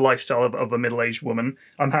taking on the lifestyle of a middle-aged woman.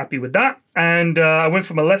 I'm happy with that. And I went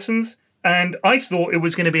for my lessons, and I thought it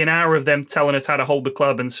was going to be an hour of them telling us how to hold the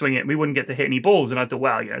club and swing it. We wouldn't get to hit any balls. And I thought,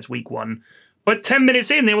 wow, it's week 1. But 10 minutes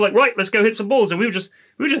in, they were like, right, let's go hit some balls. And we were just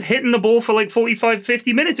hitting the ball for like 45,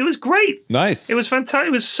 50 minutes. It was great. Nice. It was fantastic.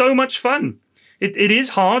 It was so much fun. It is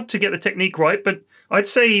hard to get the technique right, but I'd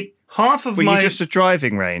say half of Were my... you just a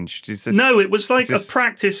driving range? No, it was like a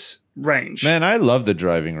practice range. Man, I love the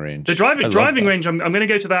driving range. The driving range, I'm going to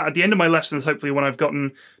go to that at the end of my lessons, hopefully, when I've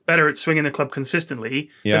gotten better at swinging the club consistently.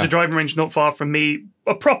 Yeah. There's a driving range not far from me,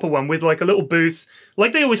 a proper one with like a little booth,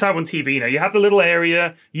 like they always have on TV. You have the little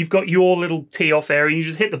area, you've got your little tee-off area, you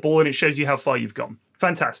just hit the ball and it shows you how far you've gone.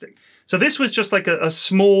 Fantastic. So this was just like a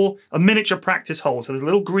miniature practice hole. So there's a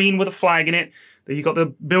little green with a flag in it. You've got the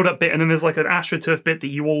build-up bit, and then there's like an AstroTurf bit that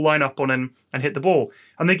you all line up on and hit the ball.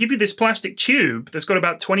 And they give you this plastic tube that's got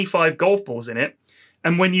about 25 golf balls in it.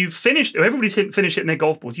 And when you've finished, everybody's finished hitting their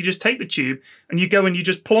golf balls, you just take the tube and you go and you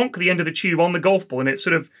just plonk the end of the tube on the golf ball, and it's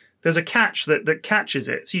sort of, there's a catch that catches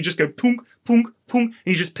it. So you just go punk, punk, punk, and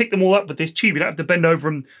you just pick them all up with this tube. You don't have to bend over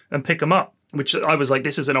and pick them up. Which I was like,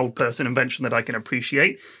 this is an old person invention that I can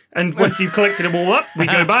appreciate. And once you've collected them all up, we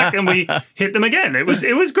go back and we hit them again. It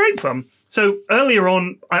was great fun. So earlier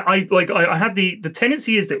on, I had the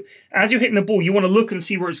tendency is that as you're hitting the ball, you want to look and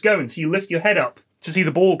see where it's going. So you lift your head up to see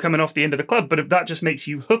the ball coming off the end of the club. But if that just makes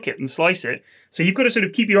you hook it and slice it. So you've got to sort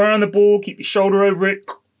of keep your eye on the ball, keep your shoulder over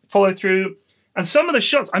it, follow through. And some of the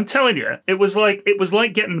shots, I'm telling you, it was like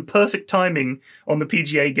getting the perfect timing on the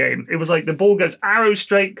PGA game. It was like the ball goes arrow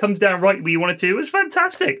straight, comes down right where you want it to. It was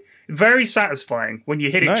fantastic. Very satisfying when you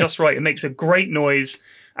hit it just right. It makes a great noise.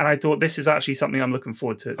 And I thought, this is actually something I'm looking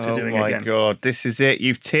forward to doing again. Oh my God, this is it.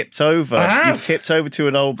 You've tipped over. I have. You've tipped over to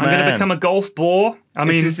an old man. I'm going to become a golf bore.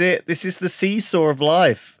 This is it. This is the seesaw of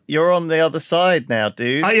life. You're on the other side now,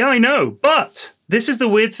 dude. I know. But this is the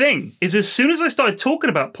weird thing, is as soon as I started talking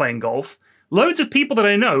about playing golf, loads of people that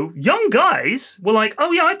I know, young guys, were like,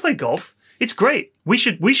 oh yeah, I play golf. It's great. We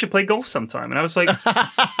should play golf sometime. And I was like,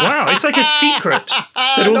 wow, it's like a secret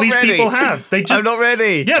that all these people have. I'm not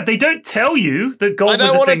ready. Yeah, they don't tell you that golf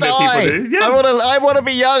is a thing that people do. Yeah. I want to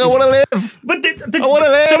be young. I want to live. But I want to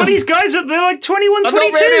live. Some of these guys, they're like 21, I'm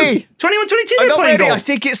 22. not ready. 21, 22, I'm they're not playing ready. golf. I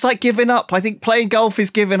think it's like giving up. I think playing golf is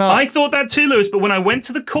giving up. I thought that too, Lewis. But when I went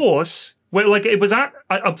to the course, where like it was at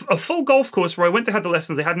a full golf course where I went to have the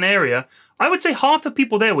lessons, they had an area. I would say half the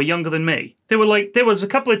people there were younger than me. There was a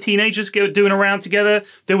couple of teenagers doing a round together.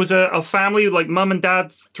 There was a family, like mum and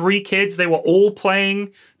dad, 3 kids. They were all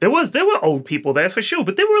playing. There were old people there for sure,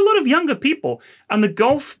 but there were a lot of younger people. And the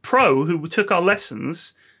golf pro who took our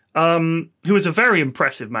lessons, who was a very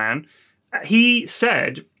impressive man, he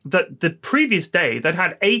said that the previous day they'd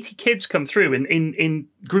had 80 kids come through in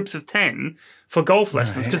groups of 10 for golf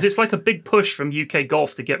lessons, because it's like a big push from UK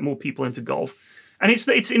golf to get more people into golf. And it's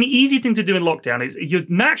an easy thing to do in lockdown. You're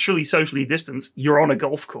naturally socially distanced. You're on a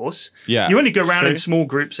golf course. Yeah. You only go around in True. small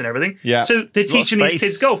groups and everything. Yeah. So they're teaching these space.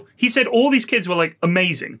 kids golf. He said all these kids were like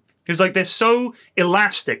amazing. He was like, they're so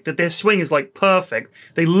elastic that their swing is like perfect.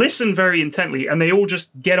 They listen very intently and they all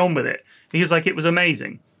just get on with it. He was like, it was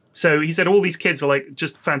amazing. So he said all these kids are like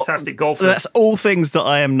just fantastic golfers. That's all things that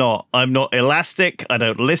I am not. I'm not elastic. I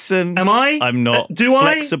don't listen. Am I? I'm not Do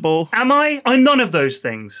flexible. Am I? I'm none of those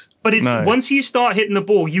things. But it's No. once you start hitting the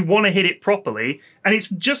ball, you want to hit it properly, and it's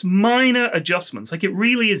just minor adjustments. Like it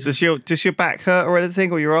really is. Does your back hurt or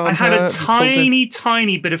anything, or your arm I had hurt? a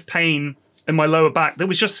tiny bit of pain in my lower back. That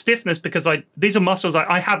was just stiffness because these are muscles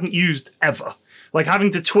I hadn't used ever. Like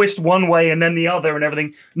having to twist one way and then the other and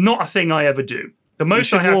everything. Not a thing I ever do. The You most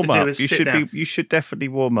should I have warm to do up. is You sit should down. You should definitely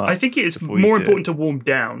warm up. I think it is before you more do it. important to warm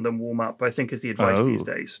down than warm up, I think is the advice Oh. these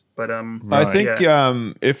days. But I think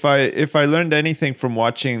yeah. if I learned anything from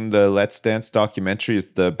watching the Let's Dance documentary,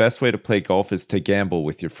 is the best way to play golf is to gamble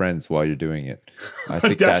with your friends while you're doing it. I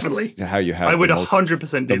think Definitely. that's how you have I would the most, 100%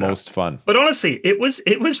 do the that. most fun. But honestly, it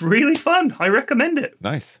was really fun. I recommend it.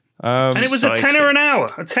 Nice. And it was a Exciting. tenner an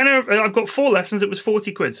hour. A tenner. I've got 4 lessons. It was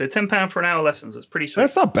 40 quid. So £10 for an hour lessons. That's pretty sweet.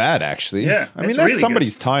 That's not bad, actually. Yeah, I mean, it's that's really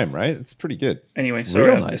somebody's time, right? It's pretty good. Anyway, sorry.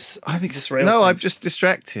 Real I'm nice. I'm Disrail no, I'm things. just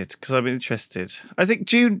distracted because I'm interested. I think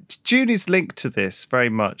June is linked to this very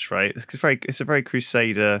much, right? It's a very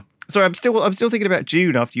Crusader. Sorry, I'm still thinking about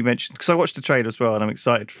June after you mentioned because I watched the trailer as well and I'm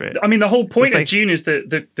excited for it. I mean, the whole point Because of June is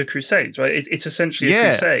the Crusades, right? It's essentially a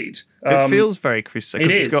Yeah. crusade. It feels very Crusader. it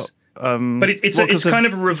 'cause is. It's got, But it's well, 'cause kind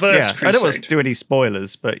of a reverse yeah, crusade. I don't want to do any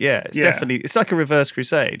spoilers, but yeah, it's Yeah. definitely it's like a reverse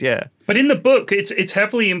crusade. Yeah, But in the book, it's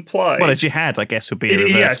heavily implied. well, a jihad, I guess, would be a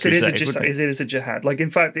reverse Yes, it is crusade. a wouldn't jihad. It is a jihad. Like in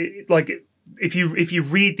fact, if you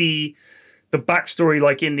read the backstory,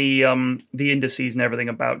 like in the indices and everything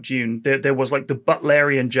about June, there was like the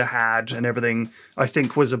Butlerian jihad and everything. I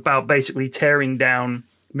think was about basically tearing down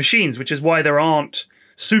machines, which is why there aren't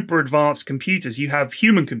super advanced computers. You have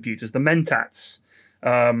human computers, the Mentats,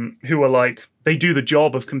 who are like they do the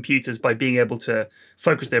job of computers by being able to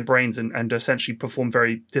focus their brains and essentially perform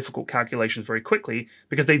very difficult calculations very quickly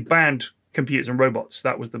because they banned computers and robots.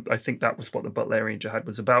 I think that was what the Butlerian jihad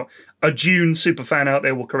was about. A June super fan out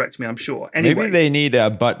there will correct me, I'm sure. Anyway, Maybe they need a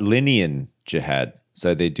Butlinian jihad.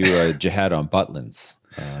 So they do a jihad on Butlins.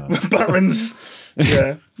 Butlins.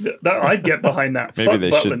 Yeah, I'd get behind that. Maybe Fuck they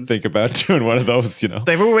Butlins. should think about doing one of those,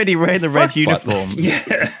 They've already wearing the red Fuck uniforms.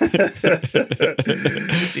 Yeah.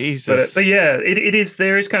 Jesus. But yeah, it is.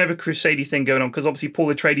 There is kind of a crusade thing going on because obviously Paul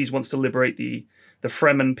Atreides wants to liberate the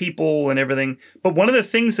Fremen people and everything. But one of the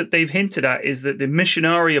things that they've hinted at is that the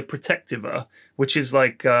Missionaria Protectiva, which is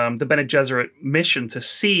like the Bene Gesserit mission to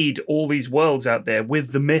seed all these worlds out there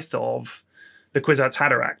with the myth of the Kwisatz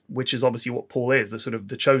Haderach, which is obviously what Paul is, the sort of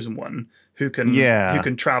the chosen one who can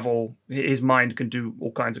travel. His mind can do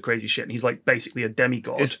all kinds of crazy shit. And he's like basically a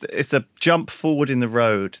demigod. It's a jump forward in the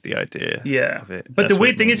road, the idea Yeah. of it. But That's the what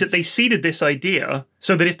weird it thing is means. that they seeded this idea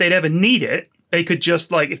so that if they'd ever need it, they could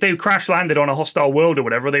just like if they crash landed on a hostile world or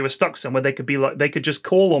whatever, they were stuck somewhere. They could be like they could just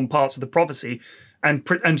call on parts of the prophecy and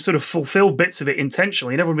sort of fulfill bits of it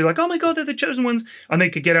intentionally, and everyone would be like, "Oh my god, they're the chosen ones," and they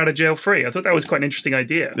could get out of jail free. I thought that was quite an interesting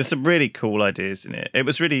idea. There's some really cool ideas in it. It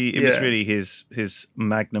was really his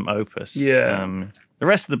magnum opus. Yeah. The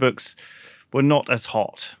rest of the books were not as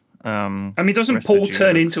hot. I mean, doesn't rest of the Paul June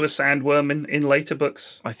turn books. into a sandworm in later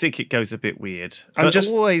books? I think it goes a bit weird. I'm But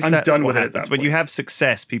just- always I'm that's done what with it at happens. that When you point. have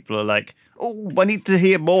success, people are like, "Oh, I need to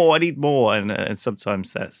hear more. I need more," and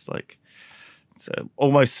sometimes that's like. So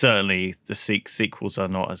almost certainly the sequels are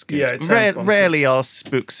not as good. Yeah, it sounds bonkers. Rarely are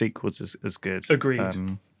book sequels as good.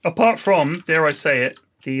 Agreed. Apart from, dare I say it,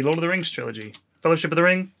 the Lord of the Rings trilogy, Fellowship of the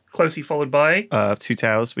Ring, closely followed by Two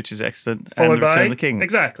Towers, which is excellent, Followed and The Return by- of the King.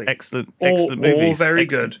 exactly. Excellent All movies. very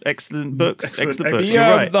Excellent- good. Excellent books. Excellent, Excellent books. excellent.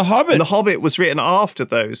 You're right. The Hobbit. And The Hobbit was written after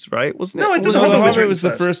those, right? Wasn't it? No, it Or doesn't. was No, Hobbit the was Hobbit written was the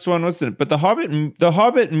first. first one, wasn't it? But the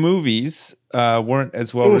Hobbit movies weren't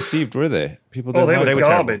as well received, were they? People Oh, didn't they like were they were them.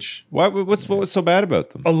 garbage. What was so bad about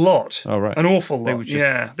them? A lot. Oh, right. An awful lot. They were just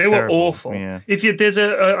yeah, they were terrible. awful. Yeah. There's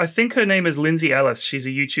I think her name is Lindsay Ellis. She's a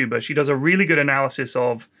YouTuber. She does a really good analysis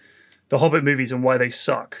of the Hobbit movies and why they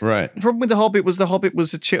suck. Right. The problem with The Hobbit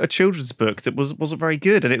was a children's book that wasn't very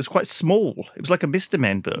good, and it was quite small. It was like a Mr.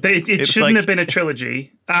 Men book. It was shouldn't like- have been a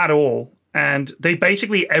trilogy at all. And they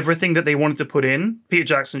basically everything that they wanted to put in, Peter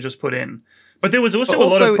Jackson just put in. But there was also, But a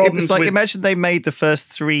lot of it problems was like with. imagine they made the first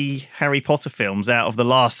 3 Harry Potter films out of the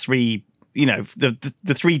last 3,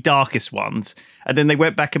 the 3 darkest ones, and then they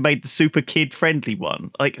went back and made the super kid friendly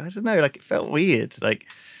one. Like I don't know, like it felt weird, like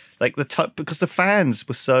the because the fans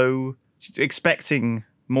were so expecting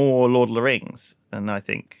more Lord of the Rings. And I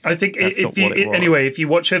think that's not what it was. Anyway, if you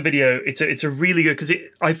watch her video, it's a really good, because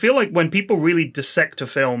I feel like when people really dissect a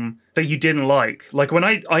film that you didn't like when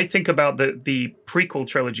I think about the prequel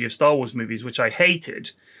trilogy of Star Wars movies, which I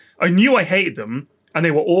hated, I knew I hated them and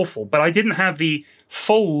they were awful, but I didn't have the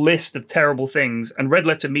full list of terrible things. And Red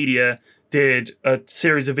Letter Media did a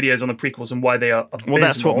series of videos on the prequels and why they are abysmal. Well,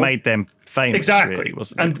 that's what made them famous. Exactly. Really,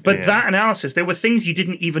 wasn't it? But that analysis, there were things you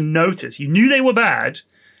didn't even notice. You knew they were bad,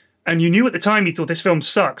 and you knew at the time you thought this film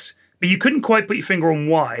sucks, but you couldn't quite put your finger on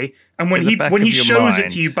why. And when he shows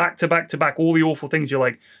it to you back to back to back, all the awful things, you're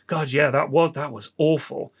like, God, yeah, that was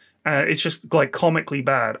awful. It's just like comically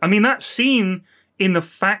bad. I mean, that scene in the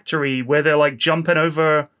factory where they're like jumping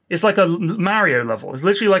over, it's like a Mario level. It's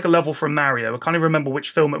literally like a level from Mario. I can't even remember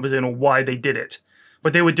which film it was in or why they did it.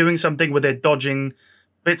 But they were doing something where they're dodging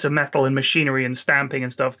bits of metal and machinery and stamping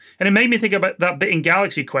and stuff. And it made me think about that bit in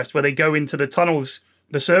Galaxy Quest where they go into the tunnels,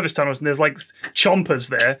 the service tunnels, and there's like chompers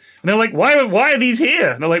there. And they're like, why are these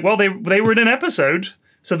here? And they're like, well, they were in an episode.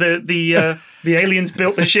 So the aliens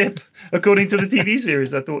built the ship according to the TV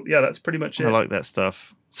series. I thought, yeah, that's pretty much it. I like that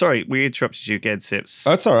stuff. Sorry, we interrupted you again, Sips.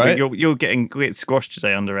 That's all right. You're getting squashed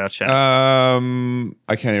today under our chat. I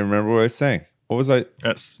can't even remember what I was saying. What was I?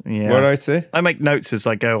 What did I say? I make notes as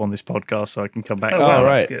I go on this podcast so I can come back. Wow,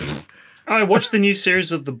 right. that's good. I watched the new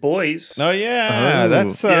series of The Boys. Oh yeah,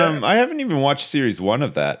 that's I haven't even watched series 1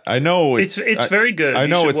 of that. I know it's very good. I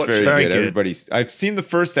know it's very good. Very good. I've seen the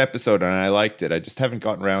first episode and I liked it. I just haven't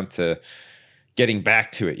gotten around to getting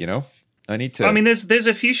back to it. You know, I need to. I mean, there's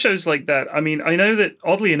a few shows like that. I mean, I know that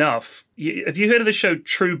oddly enough, have you heard of the show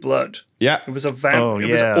True Blood? Yeah, it was a It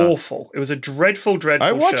was awful. It was a dreadful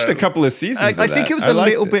I watched show. a couple of seasons. I think it was a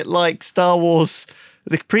little bit like Star Wars.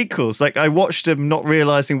 The prequels, like I watched them not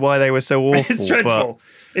realizing why they were so awful. It's dreadful.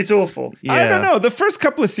 It's awful. Yeah. I don't know. The first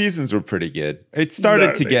couple of seasons were pretty good. It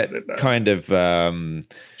started to get kind of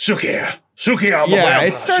Sukia. Yeah,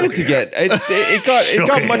 it started to get it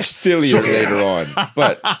got much sillier later on.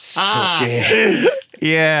 But Sukia.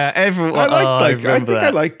 Yeah, everyone. I think I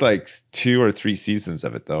liked like 2 or 3 seasons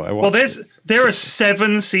of it though. There are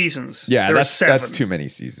 7 seasons. Yeah, that's too many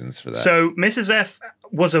seasons for that. So Mrs. F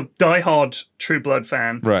was a diehard True Blood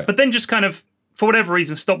fan, right? But then just kind of, for whatever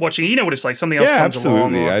reason, stopped watching. You know what it's like. Something else comes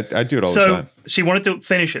along. Yeah, absolutely. I do it all the time. So she wanted to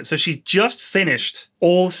finish it. So she's just finished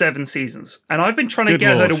all 7 seasons. And I've been trying to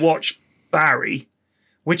get her to watch Barry,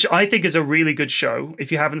 which I think is a really good show.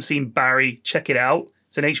 If you haven't seen Barry, check it out.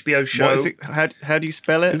 It's an HBO show. What is it? How do you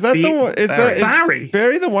spell it? Is that the one? Is Barry?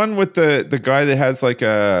 Barry the one with the guy that has like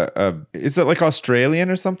is it like Australian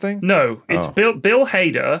or something? No, it's Bill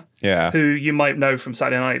Hader. Yeah. Who you might know from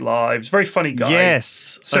Saturday Night Live. He's a very funny guy.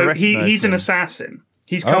 Yes. So he's an assassin.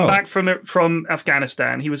 He's come back from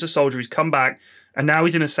Afghanistan. He was a soldier. He's come back, and now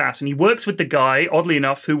he's an assassin. He works with the guy, oddly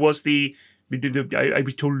enough, who was I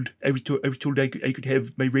was told I could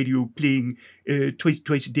have my radio playing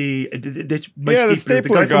twice a day. That's my the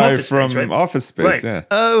stapler guy from Office Space. Right. Yeah.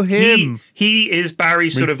 Oh, him. He is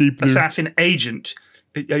Barry's sort of assassin agent.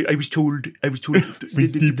 I was told that I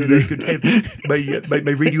could have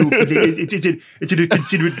my radio. It's in a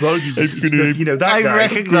considerate volume. That I guy.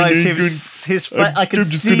 recognize him. I can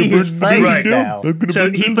see his face Right. now.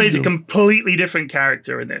 So he plays a completely different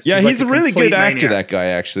character in this. Yeah, he's like a really good actor, maniac. that guy,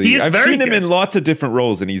 actually. He is I've very seen him good. in lots of different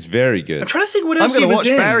roles, and he's very good. I'm trying to think what I'm else going to he was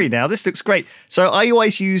watch in. Barry now. This looks great. So I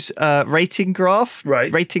always use Rating Graph,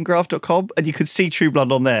 right? Ratinggraph.com, and you could see True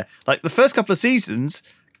Blood on there. Like the first couple of seasons,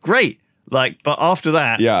 great. Like, but after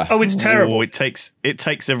that, it's terrible. It takes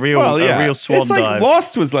a real swan it's like dive.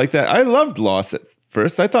 Lost was like that. I loved Lost at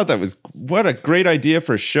first. I thought that was what a great idea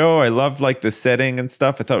for a show. I loved like the setting and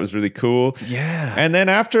stuff. I thought it was really cool. Yeah. And then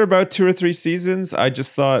after about 2 or 3 seasons, I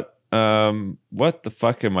just thought, what the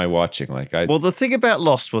fuck am I watching? Well, the thing about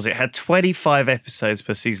Lost was it had 25 episodes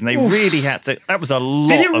per season. They really had to. That was a lot.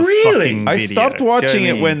 Did it of really? fucking I video. stopped Do you know what watching I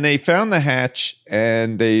it mean? when they found the hatch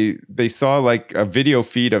and they saw like a video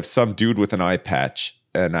feed of some dude with an eye patch.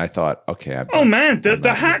 And I thought, okay, I'm Oh man,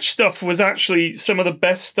 the Hatch stuff was actually some of the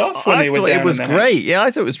best stuff when I they were thought down it was in the great. Hatch. Yeah,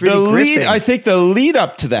 I thought it was really gripping. I think the lead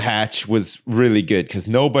up to the hatch was really good because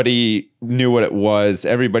nobody knew what it was.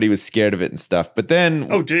 Everybody was scared of it and stuff. But then,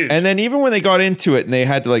 and then even when they got into it and they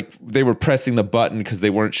had to they were pressing the button because they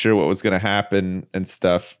weren't sure what was going to happen and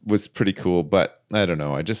stuff was pretty cool. But I don't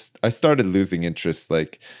know. I started losing interest.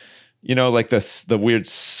 Like the weird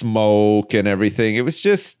smoke and everything. It was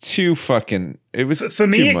just too fucking It was For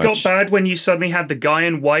me, too it got much. bad when you suddenly had the guy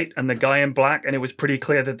in white and the guy in black, and it was pretty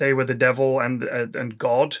clear that they were the devil and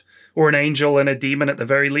God, or an angel and a demon at the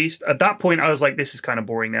very least. At that point, I was like, this is kind of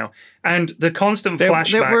boring now. And the constant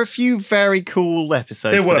flashbacks. There were a few very cool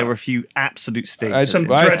episodes. There but there were. were a few absolute stinks. Some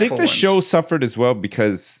I think dreadful the ones. show suffered as well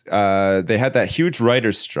because they had that huge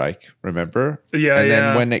writer's strike, remember? Yeah, And yeah.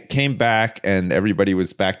 then when it came back and everybody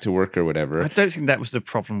was back to work or whatever. I don't think that was the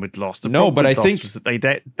problem with Lost. The No, problem but with I Lost think- was that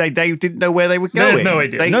they didn't know where they were They had going. no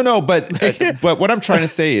idea. But what I'm trying to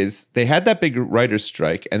say is they had that big writer's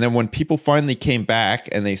strike, and then when people finally came back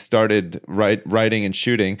and they started writing and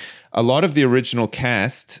shooting, a lot of the original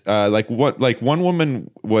cast, like one woman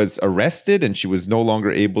was arrested and she was no longer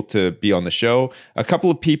able to be on the show. A couple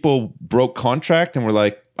of people broke contract and were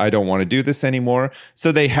like, I don't want to do this anymore.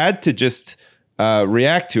 So they had to just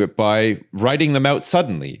react to it by writing them out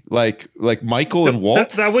suddenly, like Michael and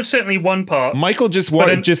Walt. That was certainly one part. Michael just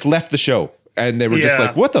then- just left the show. And they were just Yeah.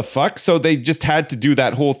 like, what the fuck? So they just had to do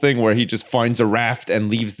that whole thing where he just finds a raft and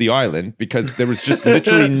leaves the island because there was just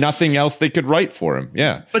literally nothing else they could write for him.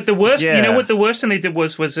 Yeah. But the worst, you know Yeah. what the worst thing they did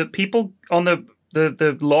was that people on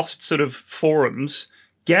the Lost sort of forums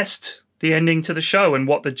guessed the ending to the show and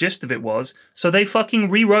what the gist of it was. So they fucking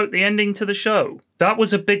rewrote the ending to the show. That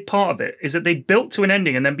was a big part of it, is that they built to an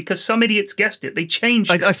ending and then because some idiots guessed it, they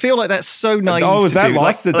changed it. I feel like that's so naive. Oh, was to that do.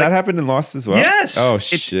 Lost? Did that happen in Lost as well? Yes! Oh, It,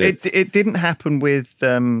 shit. it didn't happen with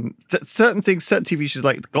certain things. Certain TV shows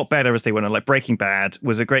like got better as they went on. Like Breaking Bad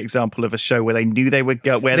was a great example of a show where they knew they would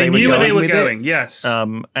go where they were knew going where they were with going, it. yes.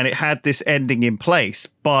 And it had this ending in place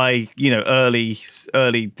by early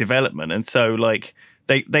development, and so like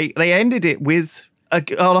they ended it with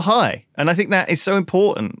on a high, and I think that is so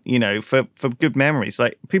important, for good memories.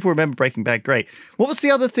 Like people remember Breaking Bad, great. What was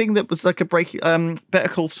the other thing that was like a Better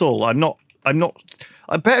Call Saul? I'm not.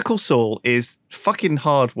 Better Call Saul is fucking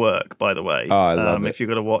hard work, by the way. Oh, I love it. If you're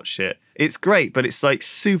gonna watch it, it's great, but it's like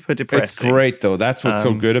super depressing. It's great though. That's what's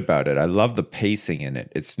so good about it. I love the pacing in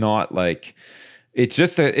it. It's not like it's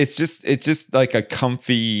just like a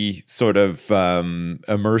comfy sort of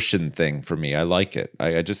immersion thing for me. I like it.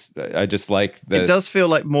 I just like the It does feel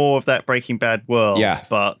like more of that Breaking Bad world. Yeah.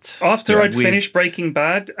 But After I'd with- finished Breaking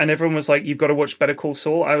Bad and everyone was like, you've got to watch Better Call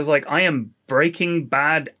Saul, I was like, I am Breaking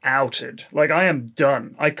Bad outed. Like, I am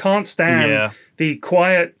done. I can't stand Yeah. the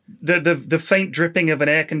quiet, the faint dripping of an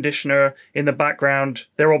air conditioner in the background.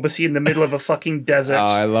 They're obviously in the middle of a fucking desert. Oh,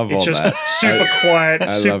 I love It's all just that. super quiet, I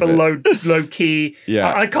super love low key.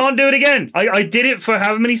 Yeah. I can't do it again. I did it for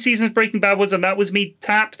however many seasons Breaking Bad was, and that was me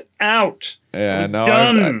tapped out. Yeah, no,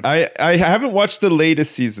 done. I haven't watched the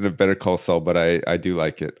latest season of Better Call Saul, but I do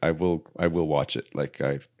like it. I will watch it. Like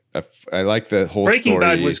I like the whole Breaking story.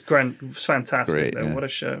 Bad was fantastic. great, Though. yeah. What a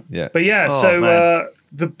show! Yeah. But yeah, Oh, so man.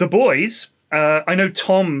 the boys. I know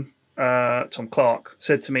Tom Clark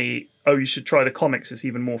said to me, "Oh, you should try the comics. It's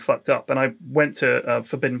even more fucked up." And I went to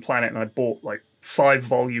Forbidden Planet and I bought like 5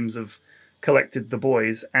 volumes of collected The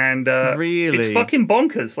Boys, and Really? it's fucking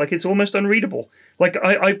bonkers. Like it's almost unreadable. Like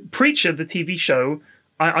I Preacher, the TV show.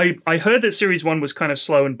 I heard that series 1 was kind of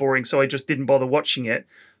slow and boring, so I just didn't bother watching it.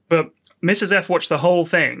 But Mrs. F watched the whole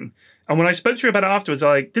thing. And when I spoke to her about it afterwards, I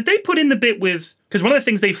like, did they put in the bit with, because one of the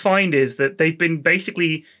things they find is that they've been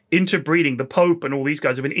basically interbreeding, the Pope and all these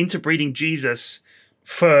guys have been interbreeding Jesus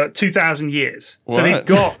for 2,000 years. So they've What?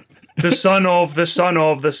 got the son of, et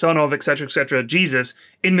cetera, Jesus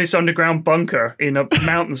in this underground bunker in a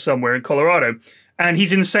mountain somewhere in Colorado. And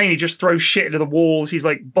he's insane. He just throws shit into the walls. He's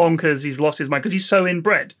like bonkers. He's lost his mind because he's so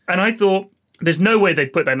inbred. And I thought, there's no way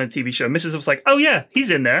they'd put that in a TV show. Mrs. was like, oh yeah,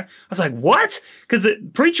 he's in there. I was like, what? Because the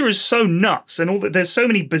Preacher is so nuts and there's so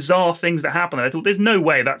many bizarre things that happen. And I thought, there's no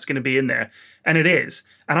way that's going to be in there. And it is.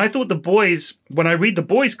 And I thought The Boys, when I read the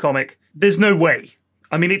Boys comic, there's no way.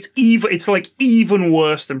 I mean, it's like even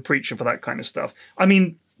worse than Preacher for that kind of stuff. I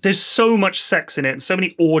mean, there's so much sex in it and so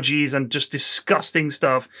many orgies and just disgusting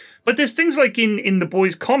stuff. But there's things like in the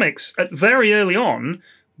Boys comics, very early on,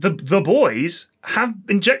 the boys have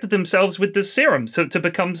injected themselves with the serum to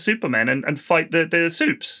become Supermen and fight the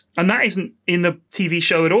Supes. And that isn't in the TV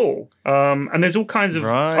show at all. And there's all kinds of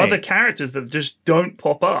Right. other characters that just don't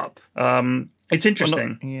pop up. It's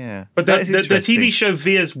interesting. Yeah. But That is the interesting. TV show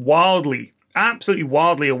veers absolutely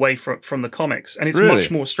wildly away from the comics. And it's Really? much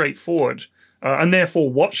more straightforward and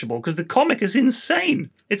therefore watchable because the comic is insane.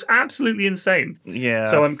 It's absolutely insane. Yeah.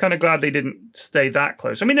 So I'm kind of glad they didn't stay that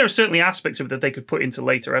close. I mean, there are certainly aspects of it that they could put into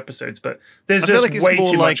later episodes, but there's I feel just like it's way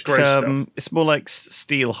more too like much gross stuff. it's more like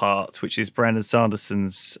Steelheart, which is Brandon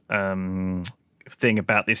Sanderson's thing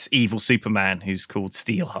about this evil Superman who's called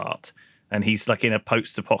Steelheart, and he's like in a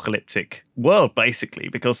post-apocalyptic world basically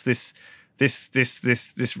because this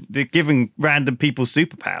the giving random people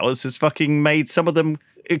superpowers has fucking made some of them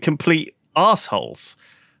complete assholes.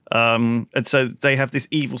 And so they have this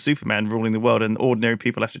evil Superman ruling the world, and ordinary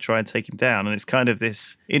people have to try and take him down. And it's kind of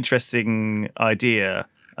this interesting idea.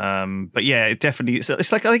 But yeah, it definitely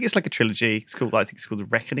it's like I think it's like a trilogy. It's called the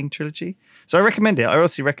Reckoning trilogy. So I recommend it. I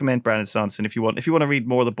also recommend Brandon Sanderson if you want to read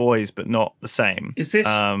more of the boys, but not the same. Is this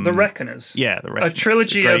The Reckoners? Yeah, The Reckoners. A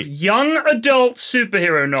trilogy of young adult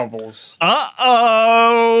superhero novels.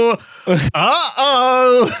 Uh-oh!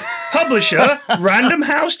 Publisher, Random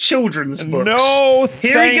House Children's Books. No,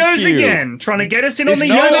 Here he goes again, trying to get us in on the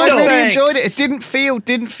young I adult. really enjoyed it. It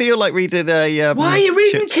didn't feel like reading a. Why are you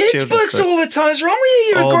reading kids' books all the time? What's wrong with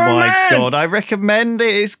you? You're a grown man. Oh my god! I recommend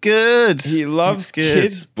it. It's good. He loves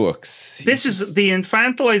kids' books. This is the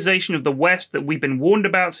infantilization of the West that we've been warned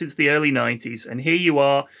about since the early 90s. And here you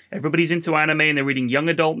are. Everybody's into anime and they're reading young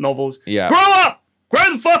adult novels. Yeah. Grow up!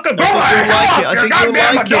 Grow the fuck up! Grow up! I think you'll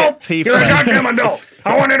like it. You're a goddamn adult.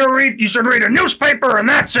 I wanted to read. You should read a newspaper, and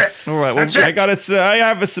that's it. All right. Well, that's it. I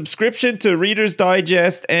have a subscription to Reader's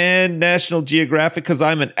Digest and National Geographic because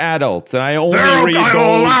I'm an adult and I only read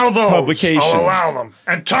those publications. I'll allow them.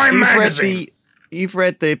 And Time Magazine. You've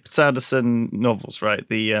read the Sanderson novels, right?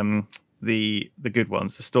 The good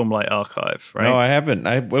ones, the Stormlight Archive, right? No, I haven't.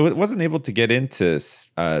 I wasn't able to get into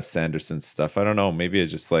Sanderson's stuff. I don't know. Maybe I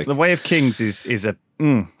just like The Way of Kings is a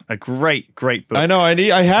great book. I know.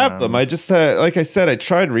 I have them. I just like I said, I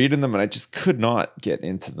tried reading them and I just could not get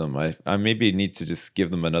into them. I maybe need to just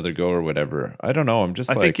give them another go or whatever. I don't know.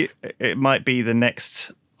 I think it might be the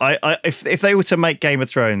next. If they were to make Game of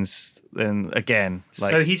Thrones, then again,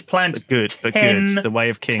 like, so he's planned good. The Way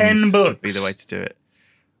of Kings 10 books. would be the way to do it.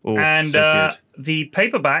 Oh, and so the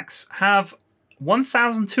paperbacks have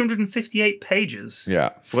 1,258 pages. Yeah.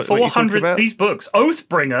 What are you talking 400. about? These books.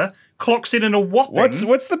 Oathbringer clocks it in a whopping.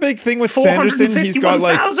 What's the big thing with Sanderson? He's got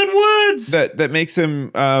like 451,000 words. that makes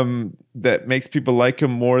him that makes people like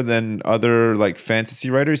him more than other like fantasy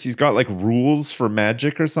writers. He's got like rules for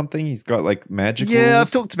magic or something. He's got like magic rules. Yeah,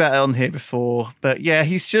 I've talked about it on here before, but yeah,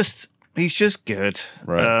 he's just good.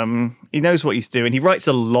 Right. He knows what he's doing. He writes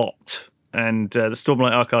a lot, and the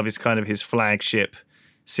Stormlight Archive is kind of his flagship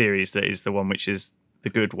series. That is the one which is the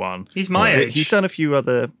good one. He's my age. He's done a few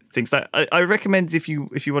other things. I recommend if you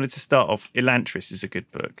wanted to start off, Elantris is a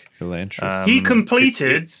good book. Elantris. He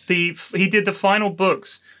completed he did the final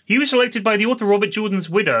books. He was selected by the author Robert Jordan's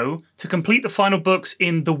widow to complete the final books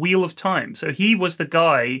in The Wheel of Time. So he was the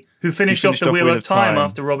guy who finished off The Wheel of Time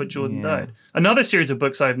after Robert Jordan died. Another series of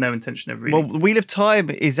books I have no intention of reading. Well, The Wheel of Time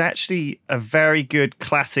is actually a very good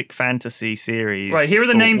classic fantasy series. Right, here are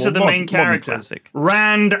the names of the main characters.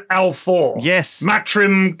 Rand al'Thor. Yes.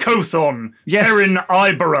 Matrim Kothon. Yes. Erin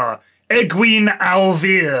Ibera. Egwene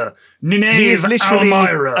al'Vir. Nynaeve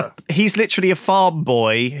Almyra. He's literally a farm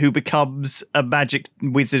boy who becomes a magic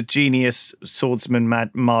wizard, genius, swordsman,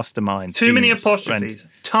 mastermind. Too many apostrophes.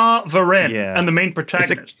 Tar Varen and the main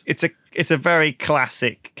protagonist. It's a very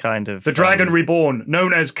classic kind of... The Dragon Reborn,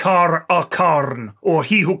 known as Kar Akarn, or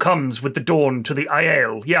He Who Comes with the Dawn to the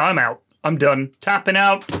Aiel. Yeah, I'm out. I'm done. Tapping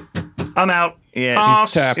out. I'm out. Yeah,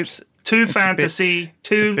 Pass. It's too fantasy.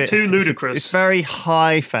 Too ludicrous. It's very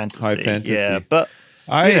high fantasy. High fantasy. Yeah, but...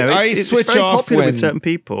 I switch very off popular when with certain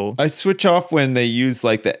people. I switch off when they use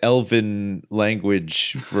like the Elven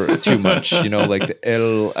language for too much. You know, like the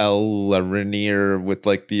Larinir with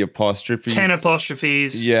like the apostrophes. 10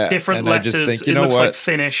 apostrophes. Yeah, Different and letters. I just think, it looks like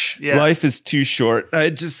Finnish. Yeah. Life is too short. I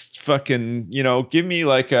just fucking, give me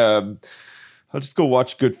like I'll just go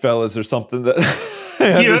watch Goodfellas or something that.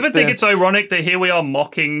 Do you ever think it's ironic that here we are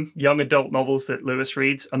mocking young adult novels that Lewis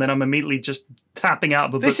reads, and then I'm immediately just tapping out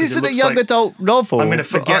of a book? This isn't a young adult novel. I'm going to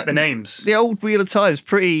forget the names. The old Wheel of Time is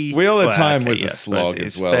pretty... Wheel of Time was a slog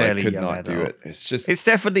as well. I could not do it. It's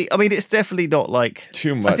definitely not like...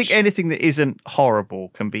 Too much. I think anything that isn't horrible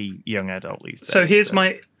can be young adult these days. So here's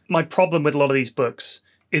my problem with a lot of these books,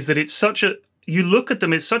 is that it's such a... You look at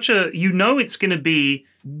them, it's such a... it's going to be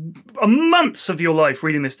months of your life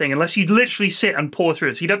reading this thing unless you literally sit and pour through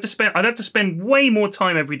it. So I'd have to spend way more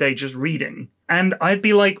time every day just reading. And I'd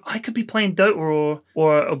be like, I could be playing Dota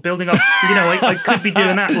or building up, I could be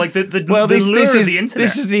doing that. Like the lure of the internet.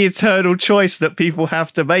 This is the eternal choice that people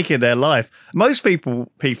have to make in their life. Most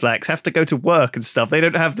people, P-Flax, have to go to work and stuff. They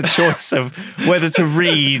don't have the choice of whether to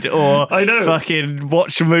read or fucking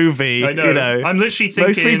watch a movie. I know. I'm literally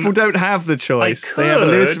thinking... Most people don't have the choice. They have a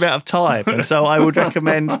limited amount of time. And so I would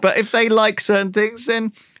recommend... But if they like certain things,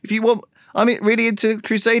 then if you want... I'm really into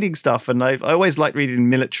crusading stuff, and I always like reading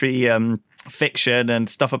military fiction and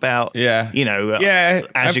stuff about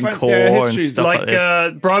Agincourt and stuff like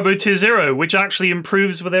this. Bravo 20, which actually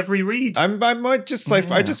improves with every read. I might just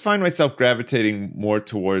I just find myself gravitating more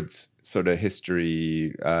towards sort of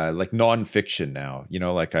history, like nonfiction now.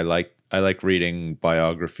 Like I like reading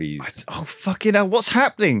biographies. Oh, fucking hell. What's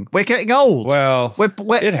happening? We're getting old. Well,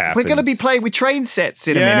 it happens. We're going to be playing with train sets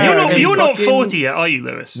in a minute. You're not 40 yet, are you,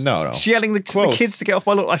 Lewis? No. Just yelling the kids to get off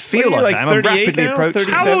my lawn. I feel like I'm rapidly now?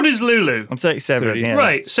 approaching. How old is Lulu? I'm 37. Yeah.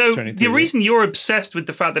 Right. So 23, the reason you're obsessed with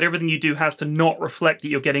the fact that everything you do has to not reflect that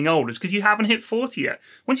you're getting old is because you haven't hit 40 yet.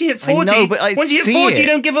 Once you hit 40, you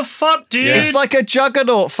don't give a fuck, dude. Yeah. It's like a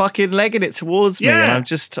juggernaut fucking legging it towards me. And I'm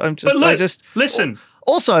just. Listen.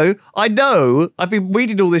 Also, I know I've been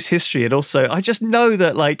reading all this history, and also I just know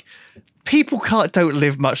that like people don't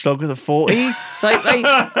live much longer than 40. They're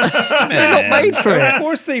not made for it. Of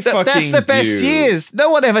course they fucking That's the best do. years. No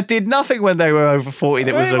one ever did nothing when they were over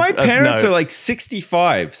 40. My parents are like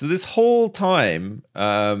 65, so this whole time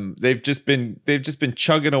they've just been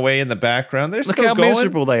chugging away in the background. They're Look still how going.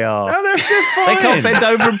 miserable they are. No, they're fine. They can't bend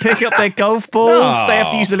over and pick up their golf balls. No. They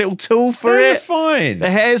have to use a little tool for They're it. fine.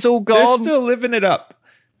 Their hair's all They're gone. still living it up.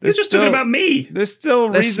 You're just talking about me. They're still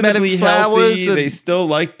They're reasonably smelling flowers healthy. and- They still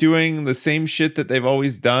like doing the same shit that they've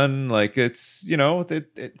always done. Like it's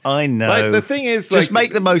I know. Like the thing is, just like,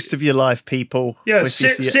 make the most of your life, people. Yeah, If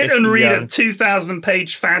sit and you're read young. a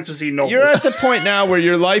 2,000-page fantasy novel. you're at the point now where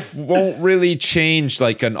your life won't really change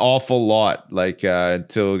like an awful lot, like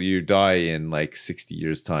until you die in like 60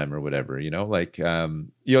 years time or whatever. Like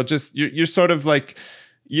you're sort of like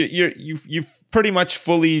you've pretty much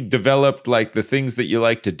fully developed like the things that you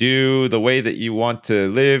like to do, the way that you want to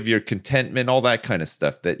live, your contentment, all that kind of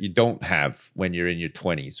stuff that you don't have when you're in your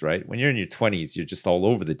 20s, right? When you're in your 20s, you're just all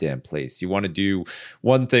over the damn place. You want to do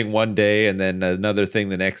one thing one day and then another thing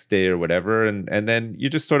the next day or whatever, and then you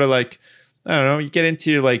just sort of like, I don't know, you get into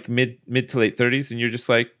your like mid to late 30s and you're just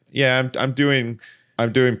like, yeah, I'm doing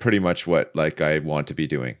pretty much what like I want to be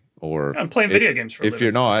doing. Or I'm playing video games for a if living.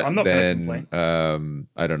 you're not, I'm not then going to complain.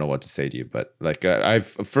 I don't know what to say to you, but like I've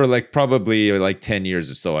for like probably like 10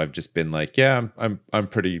 years or so, I've just been like, yeah, I'm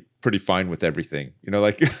pretty fine with everything.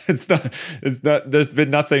 Like it's not there's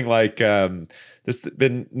been nothing like there's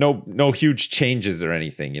been no huge changes or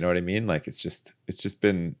anything. You know what I mean? Like it's just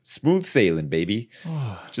been smooth sailing, baby,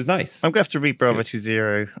 which is nice. I'm going to have to read Bravo 20.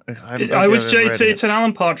 It's an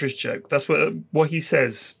Alan Partridge joke. That's what he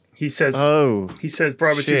says. He says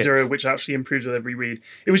Bravo 20, which actually improves with every read.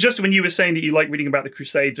 It was just when you were saying that you like reading about the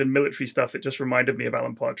Crusades and military stuff, it just reminded me of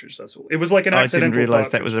Alan Partridge, that's all. It was like an accidental I didn't realise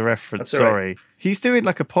that Partridge. was a reference, That's all right. sorry. He's doing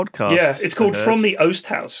like a podcast. Yeah, it's called I heard. From the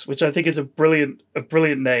Osthouse, which I think is a brilliant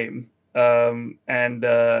name.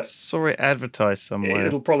 Saw it advertised somewhere.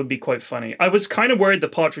 It'll probably be quite funny. I was kind of worried the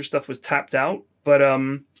Partridge stuff was tapped out, but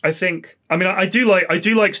I do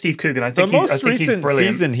like Steve Coogan. I think the most he's recent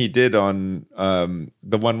brilliant. season he did on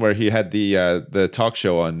the one where he had the talk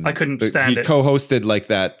show on. I couldn't stand he it. He co-hosted like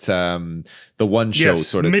that the one show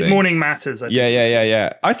sort of thing. Mid-Morning Matters. I think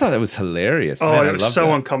Yeah. I thought that was hilarious. Man. It was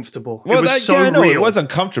so uncomfortable. Well, it was so real. it was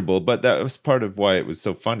uncomfortable, but that was part of why it was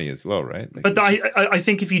so funny as well, right? Like, But I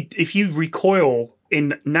think if you recoil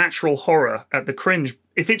in natural horror at the cringe,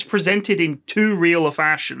 if it's presented in too real a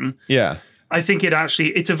fashion, yeah. I think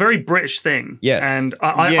it's a very British thing. Yes. And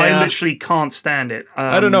I literally can't stand it.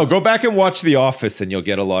 I don't know. Go back and watch The Office and you'll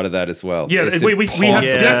get a lot of that as well. Yeah, It's we have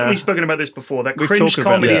impossible. definitely spoken about this before. That We've cringe talked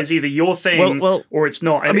about comedy that. is either your thing or it's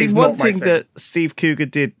not. I mean, it's one not my thing that Steve Coogan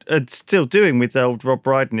did, still doing with old Rob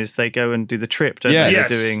Brydon, is they go and do the trip, don't Yes.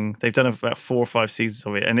 they? Yes. They've done about 4 or 5 seasons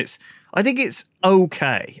of it, and I think it's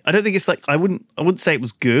okay. I don't think it's like I wouldn't say it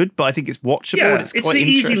was good, but I think it's watchable. Yeah, and it's it's quite the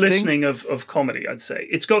easy interesting. listening of comedy, I'd say.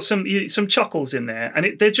 It's got some chuckles in there,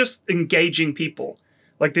 and they're just engaging people.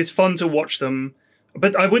 Like, it's fun to watch them.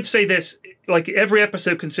 But I would say this, like, every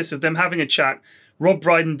episode consists of them having a chat, Rob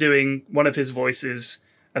Brydon doing one of his voices,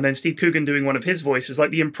 and then Steve Coogan doing one of his voices. Like,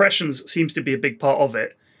 the impressions seems to be a big part of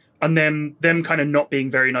it. And then them kind of not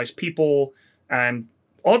being very nice people, and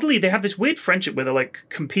oddly, they have this weird friendship where they're like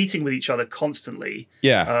competing with each other constantly.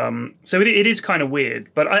 Yeah. So it is kind of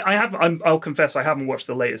weird, but I'll confess I haven't watched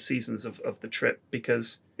the latest seasons of The Trip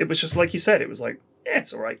because it was just like you said, it was like, yeah,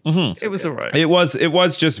 it's all right. It was all right. It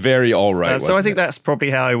was just very all right. So I wasn't think it? that's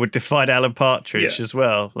probably how I would define Alan Partridge Yeah. as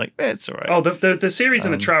well. Like, it's all right. Oh, the series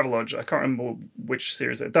in the Travelodge, I can't remember which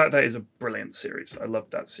series. That is a brilliant series. I love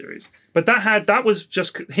that series. But that was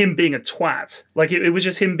just him being a twat. Like, it was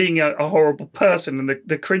just him being a horrible person, and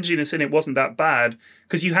the cringiness in it wasn't that bad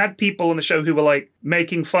because you had people on the show who were like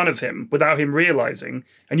making fun of him without him realizing,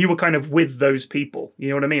 and you were kind of with those people. You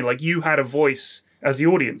know what I mean? Like, you had a voice as the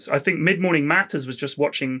audience. I think Mid Morning Matters was just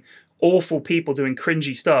watching awful people doing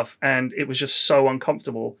cringy stuff, and it was just so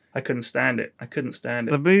uncomfortable. I couldn't stand it.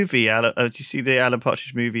 The movie, did you see the Alan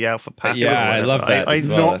Partridge movie Alpha Pack? Yeah, I love that. as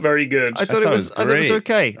well. Not very good. I thought it was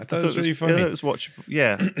okay. I thought it was really funny. I thought it was watchable.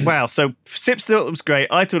 Yeah. Wow. So Sips thought it was great.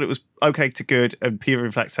 I thought it was okay to good, and Peter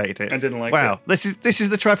in fact hated it. I didn't like it. Wow. This is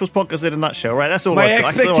the Trifles podcast in a nutshell, right? That's all. My that's all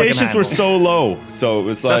I can expectations were handle. so low, so it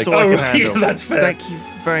was like, That's all I can right, handle. that's fair. Thank you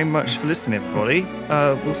very much for listening, everybody.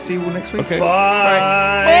 We'll see you all next week. okay.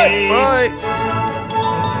 Bye. Bye. Bye.